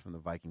Smith from the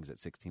Vikings at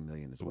 $16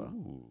 million as well.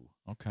 Ooh,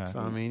 okay. So,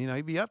 I mean,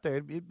 he'd be up there.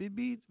 It'd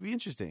be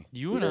interesting.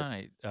 You and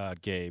I,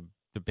 Gabe,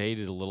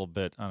 debated a little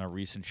bit on a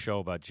recent show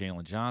about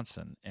Jalen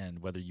Johnson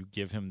and whether you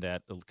give him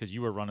that, because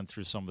you were running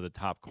through some of the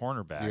top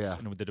cornerbacks. Yeah.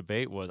 And the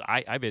debate was,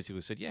 I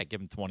basically said, yeah,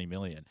 give him $20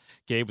 million.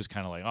 Gabe was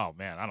kind of like, oh,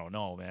 man, I don't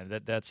know,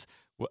 man. That's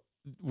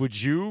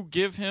would you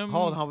give him?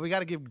 Hold on, we got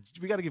to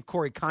give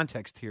Corey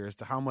context here as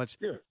to how much,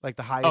 like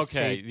the highest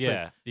paid.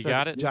 Yeah, you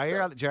got it.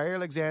 Jair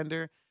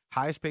Alexander,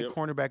 highest paid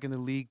cornerback in the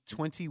league,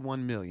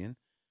 $21 million.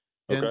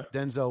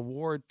 Denzel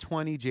Ward,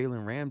 $20.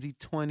 Jalen Ramsey,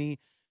 $20.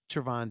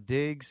 Trevon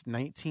Diggs,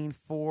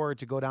 $19.4.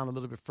 To go down a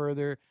little bit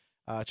further,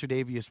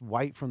 Tre'Davious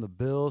White from the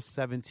Bills,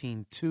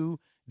 $17.2.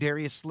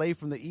 Darius Slay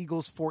from the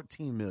Eagles,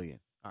 $14 million.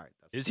 All right.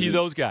 Is he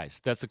those guys?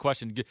 That's the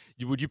question.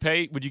 Would you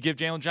give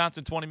Jalen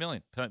Johnson $20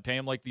 million? Pay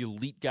him like the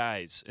elite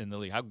guys in the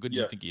league. How good do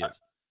you think he is?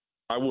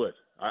 I would.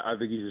 I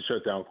think he's a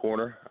shutdown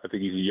corner. I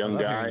think he's a young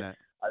guy.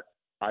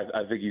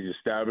 I think he's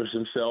established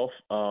himself.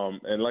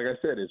 And like I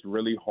said, it's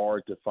really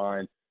hard to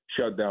find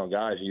shutdown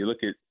guys. And you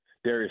look at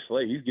Darius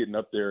Slay, he's getting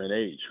up there in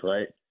age,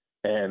 right?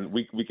 And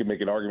we can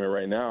make an argument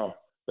right now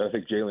that I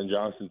think Jalen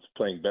Johnson's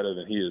playing better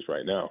than he is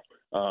right now.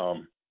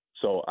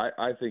 So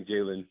I think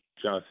Jalen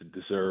Johnson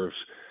deserves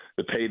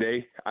the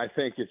payday. I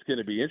think it's going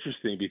to be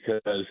interesting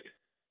because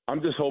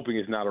I'm just hoping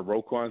it's not a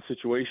Roquan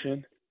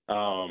situation,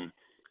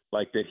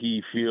 like that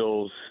he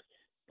feels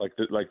like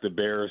the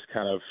Bears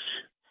kind of,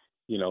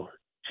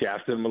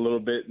 shafted him a little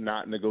bit,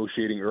 not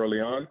negotiating early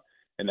on.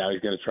 And now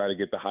he's going to try to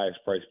get the highest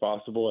price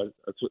possible.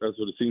 That's what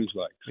it seems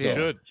like.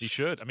 So. He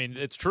should. I mean,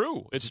 it's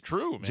true. It's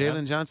true, man.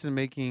 Jalen Johnson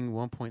making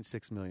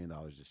 $1.6 million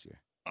this year.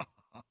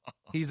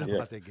 He's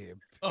about to get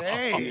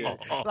paid.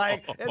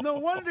 And no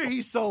wonder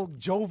he's so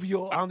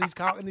jovial on these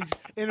in these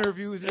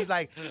interviews. He's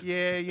like,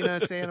 yeah, you know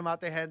what I'm saying, I'm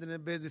out there handling the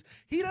business.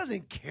 He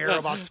doesn't care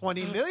about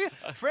 $20 million.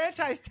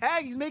 Franchise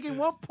tag, he's making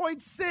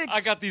 $1.6.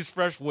 I got these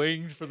fresh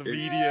wings for the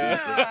media.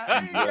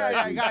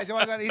 Yeah, guys, you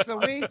want to eat some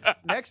wings?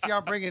 Next year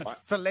I'm bringing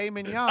filet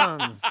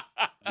mignons.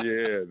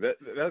 Yeah,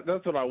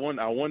 that's what I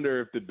wonder. I wonder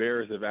if the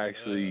Bears have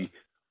actually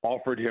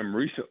offered him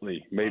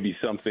recently, maybe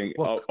something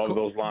of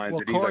those lines.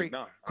 That Corey, he's like,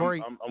 no,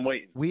 Corey, I'm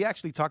waiting. We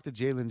actually talked to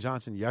Jalen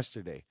Johnson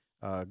yesterday,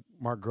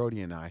 Mark Grote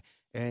and I,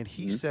 and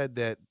he said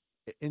that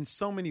in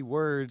so many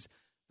words,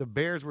 the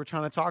Bears were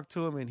trying to talk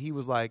to him, and he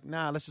was like,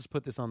 nah, let's just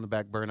put this on the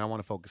back burner. I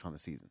want to focus on the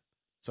season.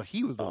 So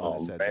he was the one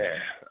that said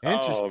that.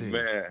 Interesting.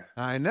 Oh, man.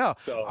 I know.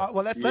 So,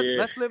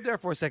 let's live there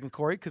for a second,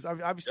 Corey, because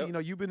obviously,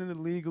 you've been in the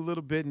league a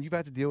little bit, and you've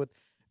had to deal with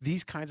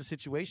these kinds of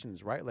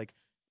situations, right? Like,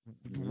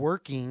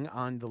 working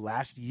on the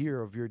last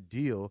year of your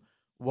deal,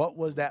 what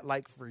was that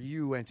like for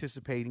you,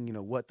 anticipating,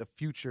 what the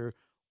future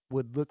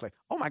would look like?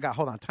 Oh, my God,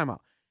 hold on, time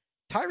out.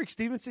 Tyreek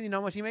Stevenson, you know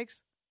how much he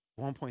makes?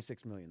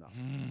 $1.6 million.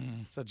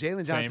 So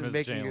Jalen Johnson's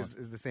making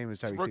is the same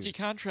as Tyreek Stevenson. Rookie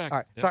contract.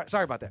 All right,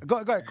 sorry about that.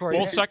 Go ahead, Corey.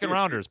 Both second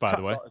rounders, by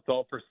the way. It's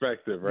all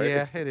perspective, right?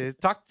 Yeah, it is.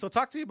 Talk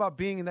to me about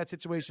being in that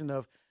situation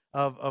of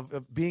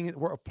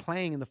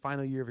playing in the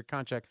final year of your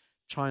contract,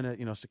 trying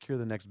to secure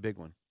the next big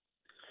one.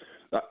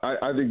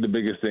 I think the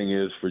biggest thing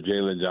is for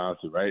Jalen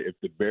Johnson, right? If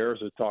the Bears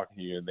are talking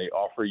to you and they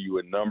offer you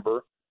a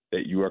number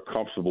that you are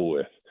comfortable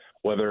with,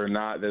 whether or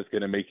not that's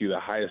going to make you the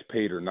highest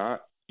paid or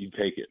not, you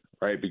take it,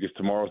 right? Because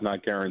tomorrow's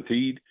not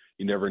guaranteed.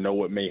 You never know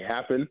what may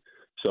happen.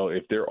 So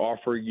if they're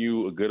offering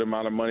you a good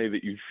amount of money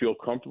that you feel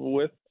comfortable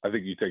with, I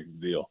think you take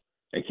the deal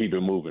and keep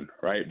it moving,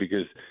 right?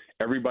 Because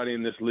everybody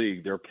in this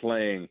league, they're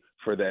playing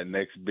for that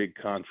next big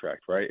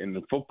contract, right? And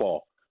in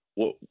football,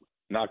 well,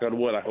 knock on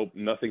wood, I hope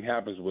nothing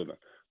happens with them.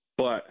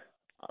 But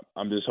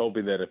I'm just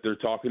hoping that if they're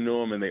talking to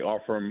him and they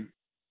offer him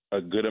a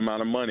good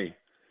amount of money,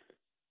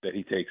 that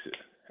he takes it.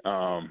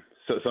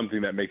 So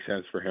something that makes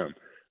sense for him.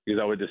 Because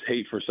I would just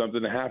hate for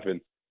something to happen,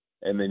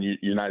 and then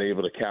you're not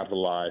able to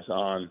capitalize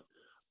on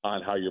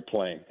how you're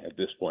playing at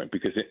this point.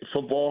 Because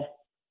football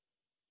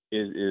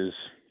is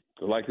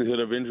the likelihood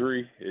of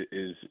injury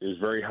is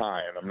very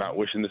high, and I'm not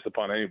wishing this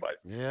upon anybody.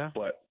 Yeah.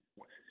 But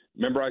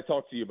remember I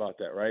talked to you about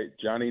that, right?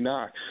 Johnny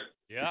Knox,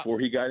 before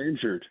he got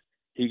injured,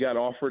 he got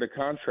offered a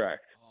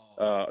contract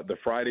the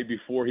Friday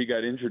before he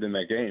got injured in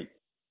that game,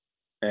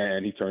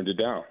 and he turned it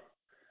down.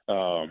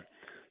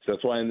 So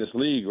that's why in this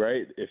league,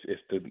 right,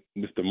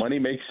 if the money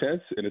makes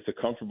sense and it's a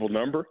comfortable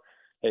number,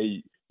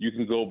 hey, you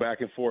can go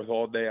back and forth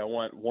all day. I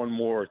want $1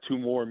 more or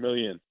 $2 more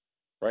million,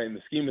 right? In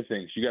the scheme of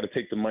things, you got to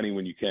take the money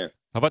when you can.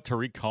 How about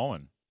Tariq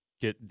Cohen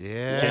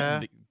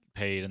getting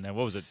paid, and then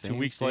what was it? Same 2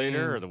 weeks thing.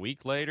 later or the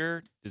week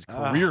later, his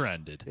career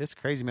ended. It's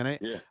crazy, man.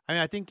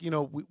 I think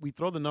we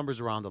throw the numbers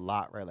around a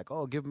lot, right? Like,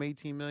 oh, give him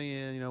 $18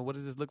 million. What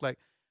does this look like?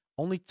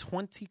 Only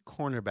 20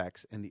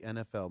 cornerbacks in the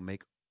NFL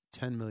make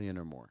 $10 million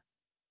or more.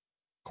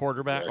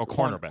 Quarterback or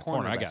cornerback?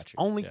 Corner, I got you.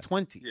 Only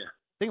 20. Yeah.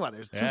 Think about it.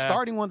 There's 2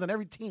 starting ones on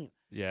every team.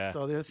 Yeah.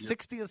 So there's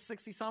 60 or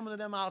 60 some of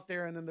them out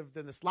there, and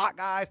then the slot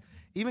guys.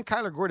 Even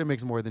Kyler Gordon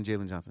makes more than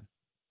Jalen Johnson.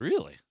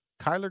 Really?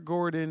 Kyler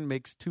Gordon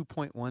makes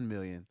 $2.1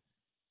 million,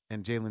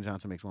 and Jalen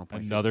Johnson makes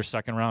 1.6. Another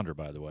second rounder,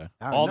 by the way.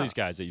 All these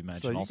guys that you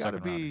mentioned, so you all got to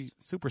second be rounders.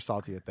 super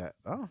salty at that.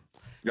 Oh,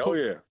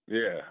 cool.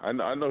 Yeah. I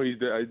know he's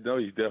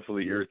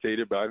definitely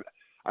irritated, but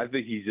I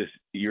think he's just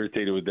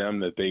irritated with them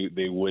that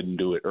they wouldn't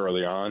do it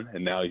early on,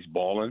 and now he's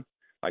balling.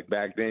 Like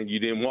back then, you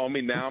didn't want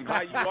me. Now I'm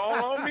hot. You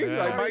all on me?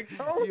 Like Mike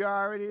Jones? You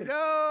already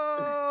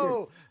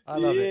know. I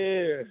love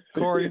it.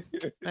 Corey,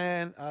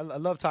 man, I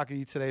love talking to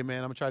you today, man.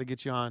 I'm going to try to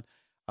get you on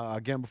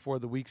again before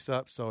the week's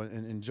up. So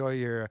enjoy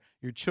your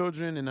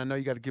children, and I know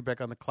you got to get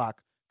back on the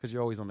clock because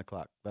you're always on the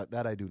clock.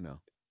 That I do know.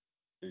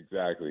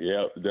 Exactly.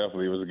 Yeah,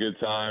 definitely. It was a good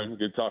time.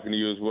 Good talking to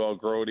you as well,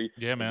 Grote.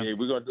 Yeah, man.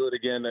 We're going to do it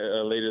again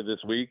later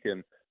this week,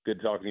 and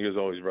good talking to you as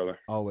always, brother.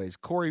 Always.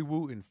 Corey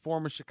Wootton,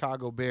 former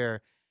Chicago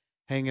Bear,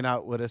 hanging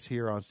out with us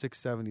here on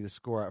 670 The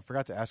Score. I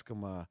forgot to ask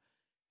him,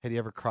 had he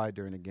ever cried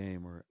during a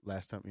game or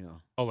last time,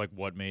 Oh, like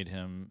what made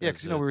him? Yeah,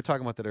 because, we were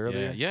talking about that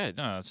earlier. Yeah,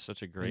 no, it's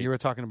such a great. And you were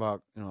talking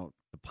about,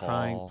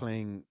 crying,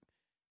 playing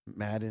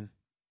Madden.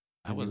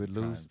 I wasn't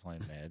would lose.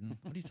 playing Madden.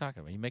 What are you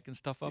talking about? You making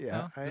stuff up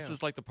Yeah, now? This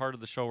is like the part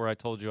of the show where I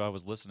told you I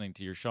was listening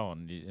to your show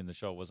and the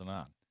show wasn't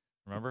on.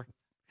 Remember?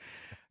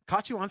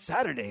 Caught you on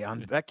Saturday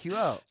on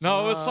BetQL.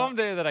 No, it was some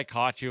day that I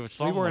caught you. It was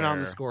somewhere. We weren't on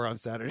The Score on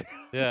Saturday.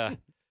 Yeah.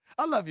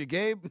 I love you,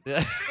 Gabe.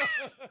 Yeah.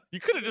 You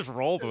could have just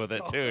rolled with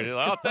it, too. You're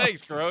like, oh,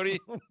 thanks, Grote.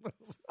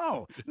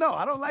 Oh, no,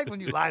 I don't like when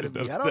you lie to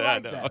me. I don't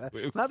like that.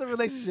 That's not the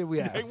relationship we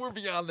have. We're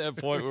beyond that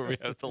point where we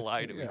have to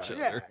lie to each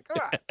other. Yeah, come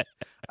on.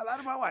 I lie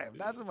to my wife.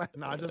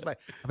 No, I'm just like,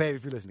 babe,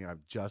 if you're listening,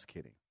 I'm just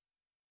kidding.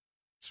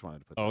 Just wanted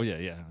to put that. Oh,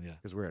 yeah.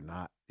 Because we're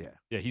not,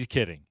 Yeah, he's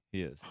kidding.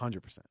 He is.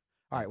 100%.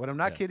 All right, what I'm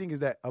not kidding is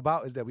that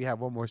we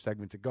have one more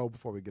segment to go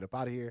before we get up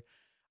out of here.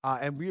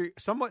 And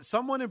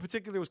someone in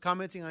particular was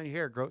commenting on your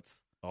hair, Grote.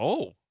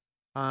 Oh.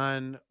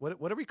 On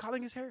what are we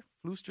calling his hair?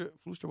 Flooster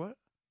what?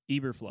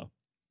 Eberflow.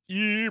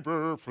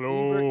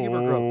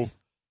 Eberflow.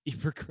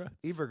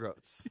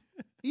 Ebergrotes.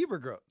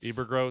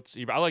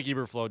 I like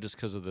Eberflow just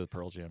because of the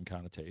Pearl Jam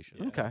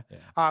connotation. Okay. Yeah.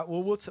 All right.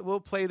 Well,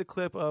 we'll play the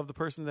clip of the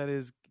person that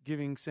is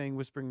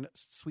whispering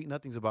sweet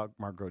nothings about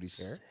Mark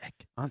Grote's hair.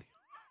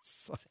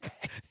 Sick.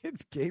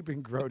 It's Gabe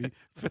and Grote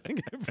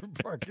filling in for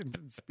Parkins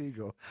and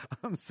Spiegel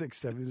on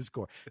 670 The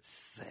Score.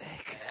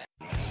 Sick.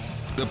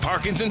 The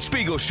Parkins and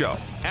Spiegel Show.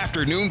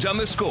 Afternoons on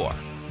The Score.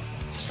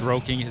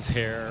 Stroking his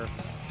hair.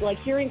 Like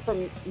hearing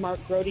from Mark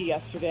Grote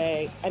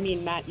yesterday,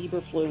 Matt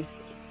Eberflow.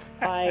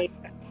 Guys,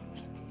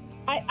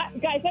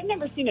 I've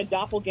never seen a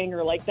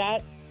doppelganger like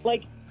that.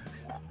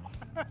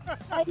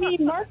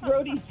 Mark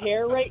Grote's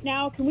hair right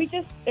now, can we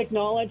just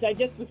acknowledge, I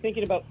just was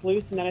thinking about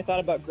Floose and then I thought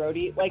about Grote.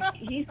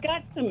 He's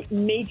got some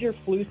major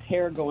Floose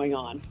hair going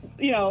on.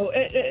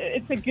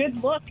 It's a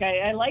good look.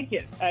 I like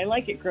it. I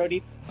like it,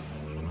 Grote.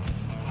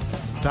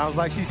 Sounds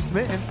like she's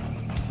smitten.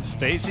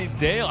 Stacey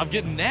Dale. I'm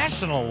getting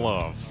national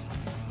love.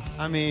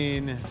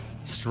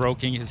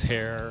 Stroking his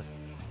hair.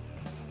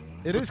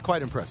 It is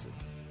quite impressive.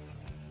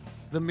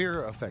 The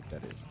mirror effect,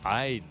 that is.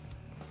 I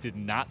did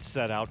not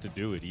set out to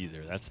do it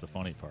either. That's the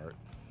funny part.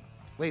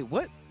 Wait,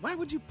 what? Why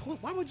would you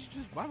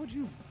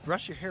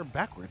brush your hair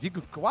backwards? You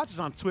can watch us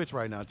on Twitch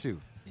right now too.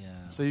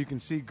 Yeah. So you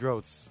can see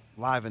Grote's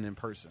live and in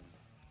person.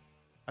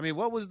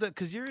 What was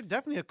because you're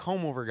definitely a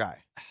comb over guy.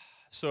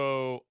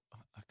 So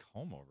a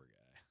comb over guy.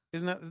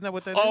 Isn't that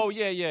what that is? Oh,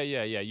 yeah.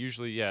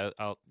 Usually, yeah.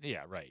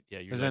 Right. Yeah.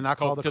 Is that not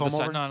called a comb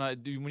over? No.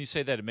 When you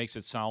say that, it makes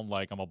it sound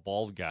like I'm a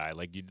bald guy. I'm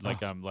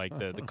like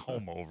the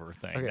comb over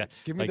thing. Okay,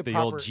 give me like the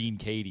old Gene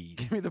Katie.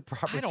 Give me the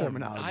proper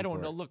terminology. I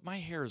don't know. Look, my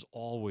hair has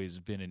always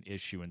been an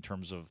issue in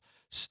terms of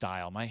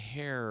style. My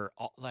hair,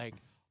 I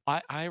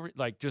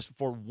just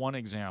for one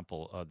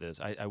example of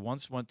this, I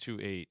once went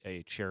to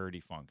a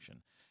charity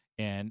function,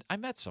 and I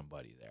met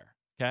somebody there.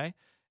 Okay,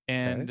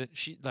 and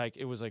she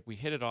it was like we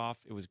hit it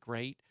off. It was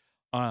great.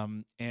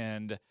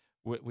 And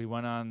we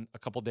went on a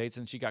couple dates,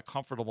 and she got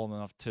comfortable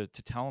enough to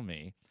tell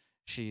me,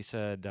 she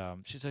said,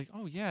 she's like,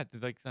 oh yeah,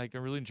 like I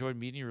really enjoyed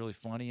meeting you, really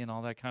funny and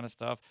all that kind of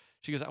stuff.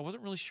 She goes, I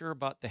wasn't really sure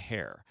about the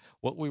hair,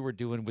 what we were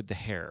doing with the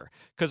hair,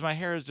 because my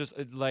hair is just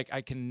like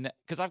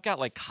because I've got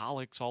like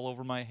colics all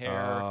over my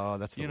hair. Oh,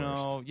 that's the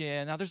worst.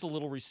 Yeah. Now there's a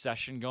little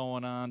recession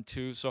going on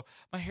too, so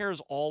my hair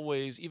is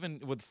always,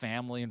 even with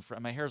family and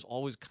friends, my hair has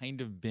always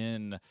kind of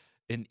been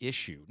an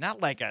issue.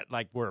 Not like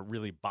where it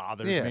really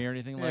bothers me or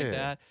anything like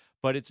that,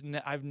 but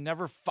I've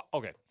never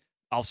okay.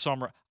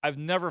 I've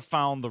never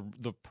found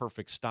the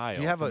perfect style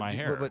for my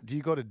hair. But do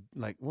you go to,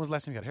 like, when was the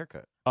last time you got a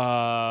haircut?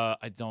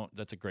 I don't.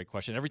 That's a great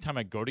question. Every time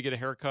I go to get a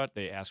haircut,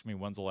 they ask me,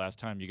 when's the last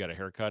time you got a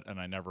haircut? And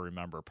I never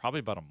remember.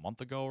 Probably about a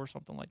month ago or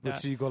something like that.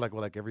 So you go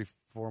like every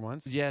 4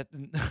 months? Yeah.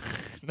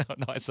 No,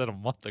 I said a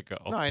month ago.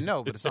 No, I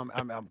know, but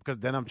because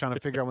then I'm trying to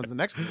figure out when's the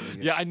next one.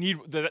 Yeah, I need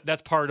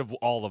that's part of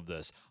all of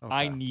this. Okay.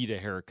 I need a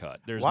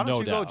haircut. There's no doubt. Why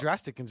don't you go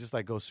drastic and just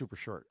like go super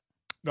short?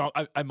 No,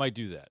 I might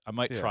do that. I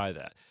might try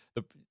that.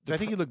 I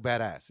think you look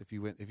badass if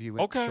you went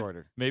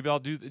shorter. Maybe I'll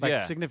do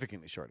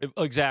significantly shorter.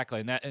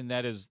 Exactly, and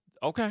that is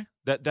okay.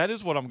 That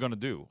is what I'm going to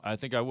do. I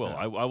think I will.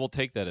 Yeah. I will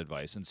take that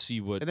advice and see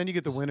what. And then you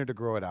get the winner to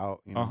grow it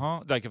out. You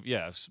know? Like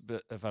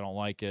if I don't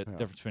like it,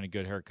 difference between a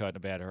good haircut and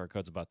a bad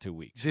haircut is about 2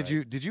 weeks. Did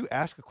you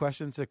ask a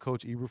question to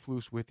Coach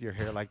Eberflow with your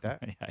hair like that?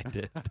 Yeah, I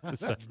did.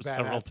 That's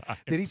several times.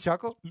 Did he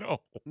chuckle?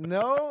 No.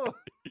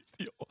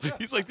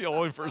 He's like the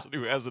only person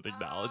who hasn't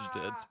acknowledged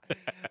it.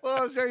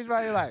 Well, I'm sure he's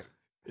probably like,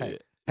 hey.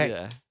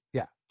 Yeah.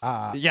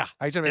 Are you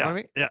trying to make fun of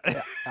me? Yeah.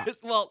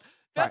 Well,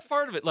 that's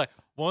part of it. Like,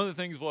 one of the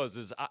things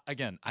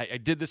I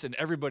did this, and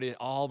everybody,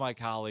 all my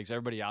colleagues,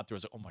 everybody out there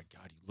was like, oh my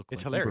God, you look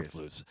like hilarious.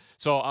 Eberflow.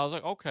 So I was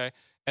like, okay.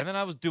 And then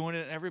I was doing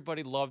it, and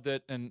everybody loved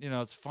it, and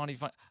it's funny.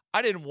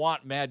 I didn't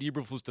want Matt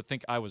Eberflow to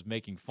think I was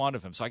making fun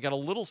of him, so I got a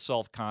little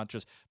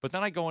self-conscious. But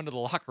then I go into the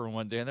locker room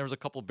one day, and there was a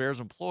couple of Bears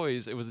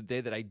employees. It was a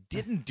day that I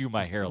didn't do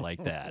my hair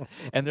like that,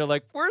 and they're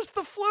like, "Where's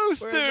the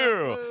Floos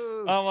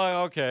do?" I'm like,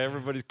 "Okay,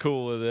 everybody's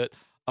cool with it."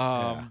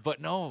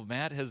 But no,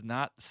 Matt has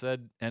not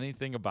said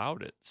anything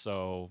about it.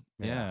 So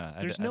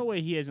there's no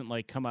way he hasn't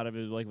like come out of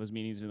his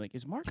meetings and been like,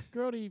 is Mark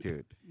Grote?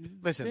 Dude,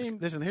 listen.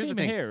 Here's the thing.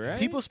 Hair, right?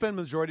 People spend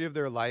the majority of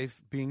their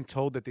life being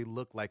told that they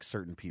look like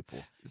certain people,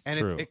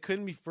 and it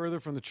couldn't be further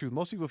from the truth.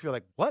 Most people feel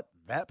like, what,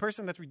 that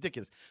person? That's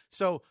ridiculous.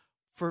 So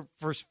for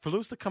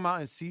Floos to come out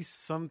and see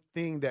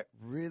something that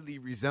really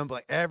resembles,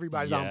 like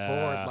everybody's on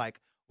board, like,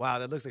 wow,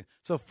 that looks like.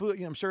 So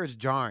I'm sure it's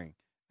jarring.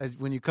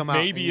 When you come out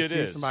and you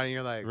see somebody and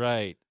you're like,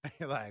 right.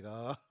 You're like,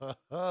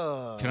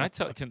 oh. Can I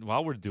tell,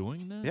 while we're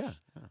doing this?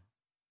 Yeah.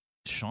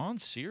 Sean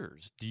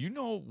Sears, do you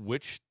know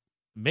which,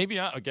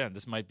 again,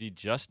 this might be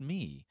just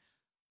me,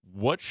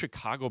 what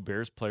Chicago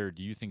Bears player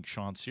do you think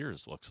Sean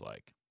Sears looks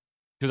like?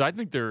 Because I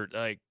think they're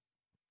like.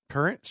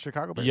 Current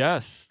Chicago Bears?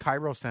 Yes.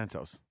 Cairo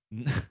Santos.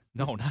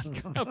 No, not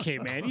okay,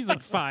 man. He's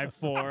like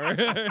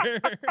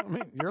 5'4". I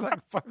mean, you're like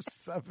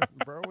 5'7",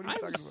 bro. What are you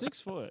talking about?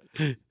 6 foot.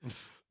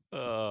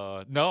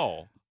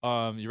 No.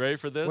 You ready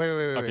for this? Wait.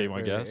 Okay, you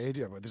want to guess?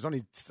 But there's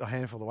only a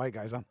handful of white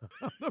guys on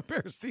the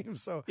Bears team,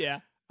 so yeah.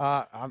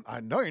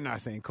 I know you're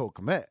not saying Cole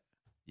Kmet.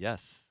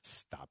 Yes.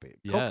 Stop it.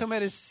 Yes. Cole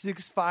Kmet is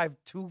 6'5",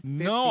 250.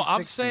 No,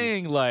 I'm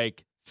saying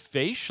like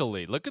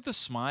facially. Look at the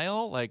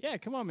smile. Like, yeah,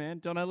 come on, man.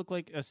 Don't I look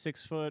like a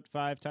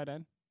 6'5" tight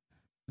end?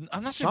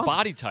 I'm not saying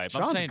body type.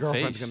 I'm saying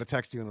girlfriend's face. going to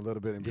text you in a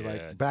little bit and be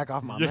like, back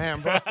off my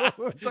man, bro.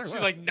 She's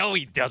like, no,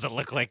 he doesn't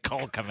look like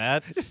Cole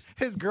Kmet.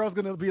 His girl's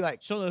going to be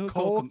like,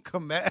 Cole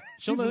Kmet.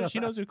 She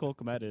knows who Cole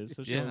Kmet is,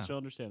 so she'll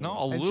understand.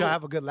 No, and she'll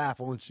have a good laugh,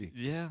 won't she?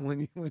 Yeah.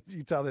 When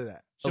you tell her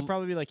that. She'll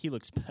probably be like, he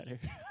looks better.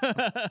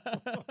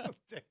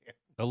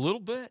 A little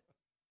bit.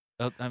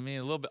 I mean,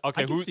 a little bit.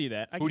 Okay, I can see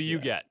that. Who do you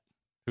get?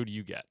 Who do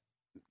you get?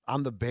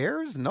 On the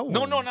Bears? No,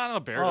 not on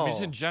the Bears. I mean,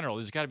 it's in general.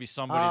 There's got to be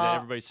somebody that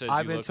everybody says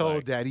I've been told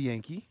like. Daddy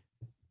Yankee.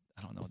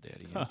 I don't know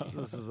Daddy Yankees.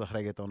 This is a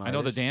reggaeton artist. I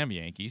know the damn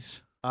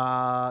Yankees.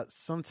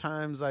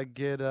 Sometimes I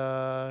get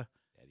Daddy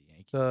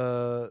Yankee.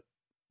 The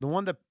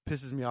one that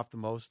pisses me off the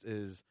most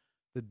is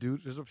the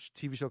dude. There's a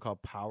TV show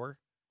called Power.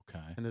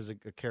 Okay. And there's a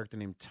character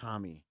named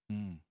Tommy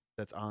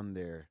that's on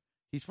there.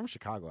 He's from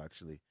Chicago,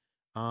 actually.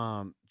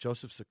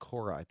 Joseph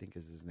Sikora, I think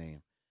is his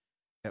name.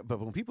 But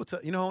when people tell,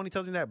 when he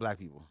tells me that, black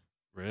people.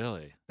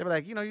 Really? They're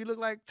like, you look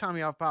like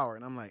Tommy off Power.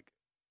 And I'm like,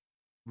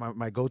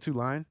 my go-to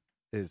line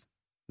is,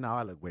 no,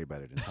 I look way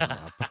better than Tommy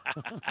off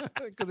Power.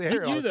 Because they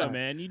hear it all the time.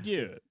 Man. You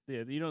do.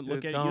 Yeah, you don't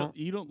look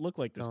you don't look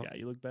like this guy.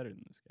 You look better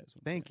than this guy.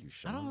 Thank you,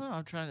 Sean. I don't know.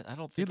 I'm trying to. I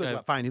don't think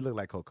fine. He looked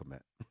like Cole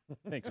Kmet.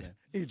 Thanks, man.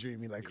 He treated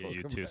me like Cole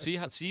you Kmet.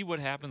 too. See what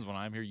happens when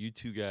I'm here. You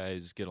two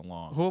guys get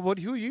along. Who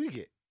do you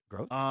get,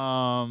 Grote?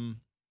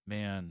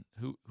 Man,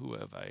 who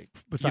have I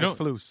besides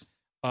Floos?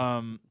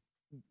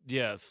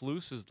 Yeah,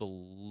 Floos is the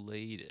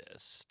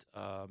latest.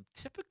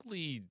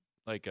 Typically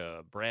like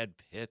a Brad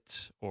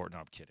Pitt or no,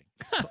 I'm kidding.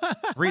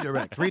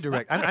 Redirect.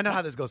 I know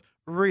how this goes.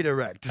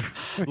 Redirect.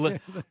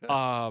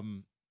 I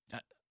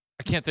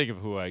can't think of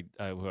who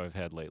I've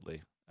had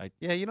lately.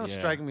 You don't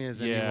strike me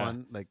as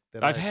anyone like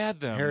that. I've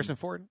had them. Harrison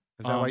Ford.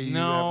 Is that why you no,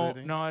 have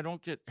everything? No, I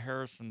don't get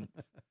Harrison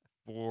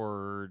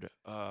Ford.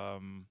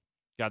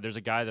 God, there's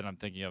a guy that I'm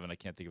thinking of, and I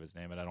can't think of his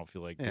name, and I don't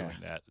feel like doing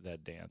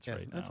that dance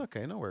right now. That's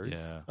okay. No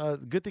worries. Yeah.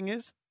 Good thing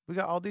is, we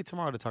got all day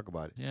tomorrow to talk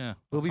about it. Yeah.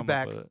 We'll be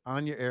back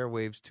on your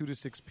airwaves 2 to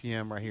 6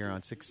 p.m. right here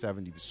on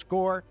 670 The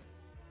Score.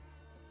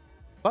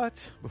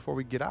 But before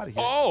we get out of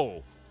here.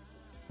 Oh!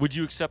 Would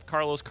you accept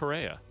Carlos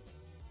Correa?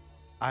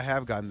 I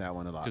have gotten that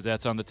one a lot. Because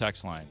that's on the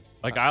text line.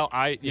 Like,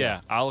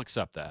 I'll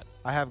accept that.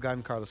 I have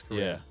gotten Carlos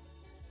Correa. Yeah.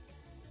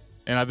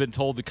 And I've been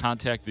told to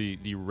contact the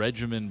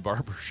Regimen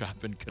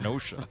Barbershop in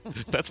Kenosha.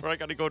 That's where I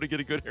got to go to get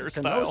a good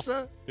hairstyle.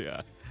 Kenosha?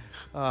 Yeah.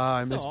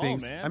 I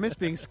miss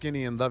being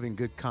skinny and loving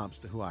good comps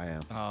to who I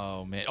am.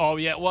 Oh, man. Oh,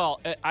 yeah.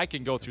 Well, I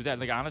can go through that.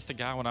 Like, honest to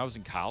God, when I was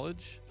in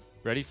college,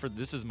 ready for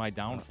this is my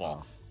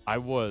downfall. I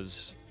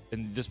was,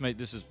 and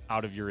this is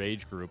out of your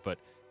age group, but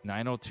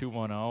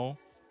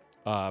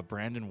 90210,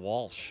 Brandon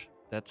Walsh.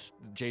 That's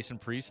Jason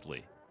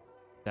Priestley.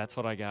 That's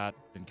what I got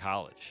in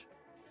college.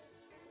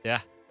 Yeah.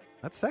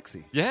 That's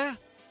sexy. Yeah.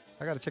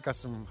 I got to check out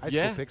some high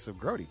school pics of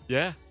Grote.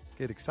 Yeah.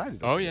 Get excited.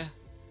 Oh, yeah.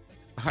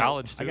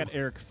 College, too. I got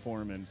Eric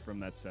Foreman from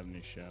that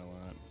 70s show.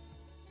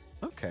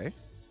 Okay.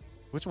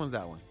 Which one's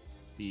that one?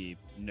 The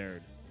nerd.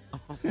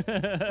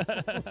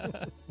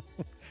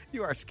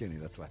 You are skinny,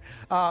 that's why.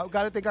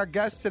 Got to thank our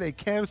guest today,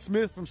 Cam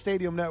Smith from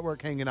Stadium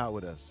Network, hanging out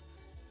with us.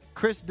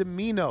 Chris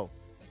Dimino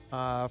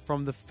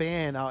from The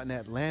Fan out in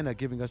Atlanta,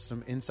 giving us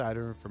some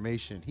insider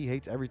information. He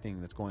hates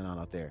everything that's going on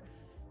out there.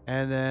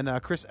 And then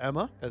Chris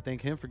Emma, got to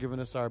thank him for giving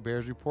us our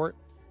Bears report.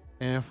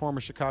 And former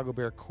Chicago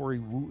Bear Corey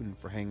Wootton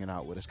for hanging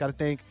out with us. Got to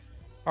thank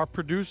our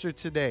producer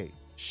today,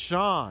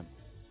 Sean,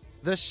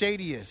 the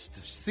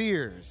shadiest,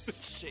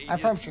 Sears. I'm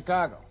from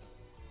Chicago.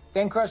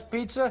 Thin crust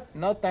pizza?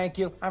 No, thank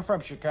you. I'm from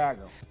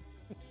Chicago.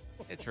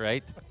 It's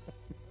right.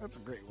 That's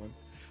a great one.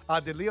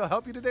 Did Leo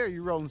help you today, or are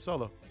you rolling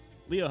solo?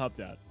 Leo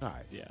helped out. All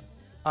right.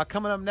 Yeah.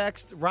 Coming up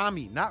next,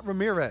 Rami, not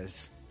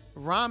Ramirez.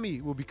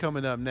 Rami will be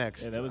coming up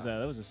next. Yeah, that was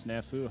a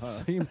snafu, huh?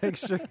 So you make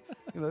sure,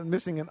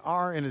 missing an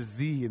R and a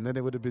Z, and then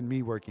it would have been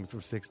me working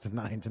from 6 to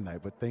 9 tonight,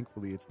 but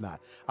thankfully it's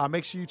not.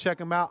 Make sure you check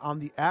them out on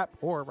the app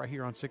or right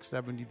here on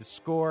 670 The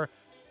Score,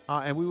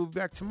 and we will be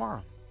back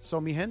tomorrow.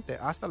 So, mi gente,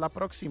 hasta la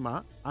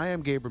próxima. I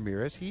am Gabe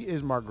Ramirez. He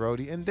is Mark Grote,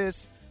 and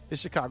this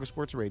is Chicago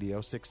Sports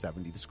Radio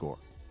 670 The Score.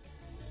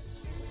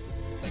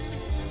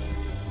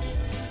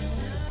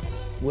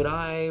 Would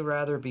I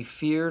rather be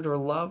feared or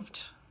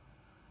loved?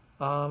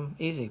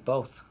 Easy,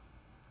 both.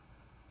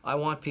 I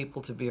want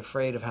people to be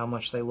afraid of how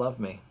much they love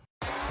me.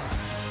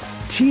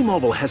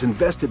 T-Mobile has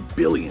invested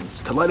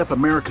billions to light up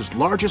America's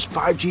largest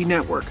 5G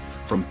network,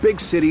 from big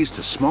cities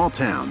to small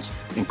towns,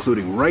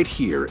 including right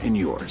here in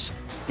yours.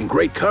 And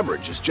great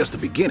coverage is just the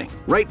beginning.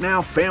 Right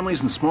now,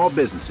 families and small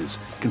businesses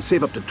can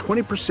save up to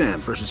 20%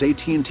 versus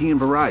AT&T and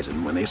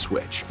Verizon when they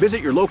switch. Visit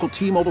your local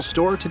T-Mobile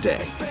store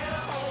today.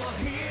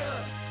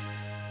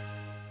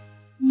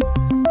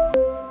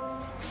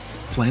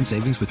 Plan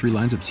savings with 3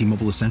 lines of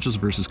T-Mobile Essentials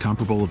versus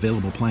comparable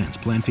available plans.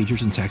 Plan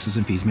features and taxes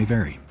and fees may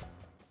vary.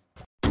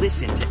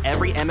 Listen to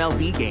every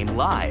MLB game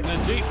live.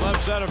 In the deep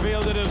left center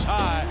field, it is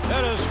high,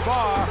 it is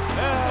far,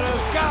 it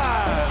is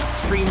gone.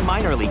 Stream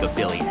minor league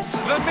affiliates.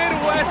 The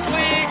Midwest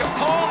League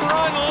home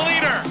run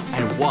leader.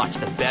 And watch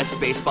the best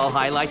baseball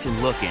highlights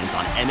and look-ins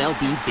on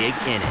MLB Big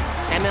Inning.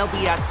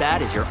 MLB At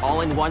Bat is your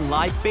all-in-one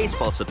live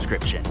baseball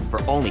subscription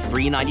for only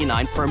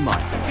 $3.99 per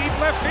month. Deep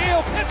left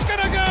field, it's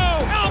gonna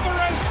go.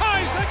 Alvarez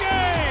ties the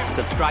game.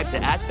 Subscribe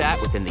to At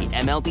Bat within the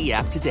MLB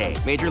app today.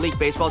 Major League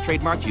Baseball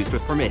trademarks used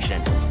with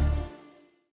permission.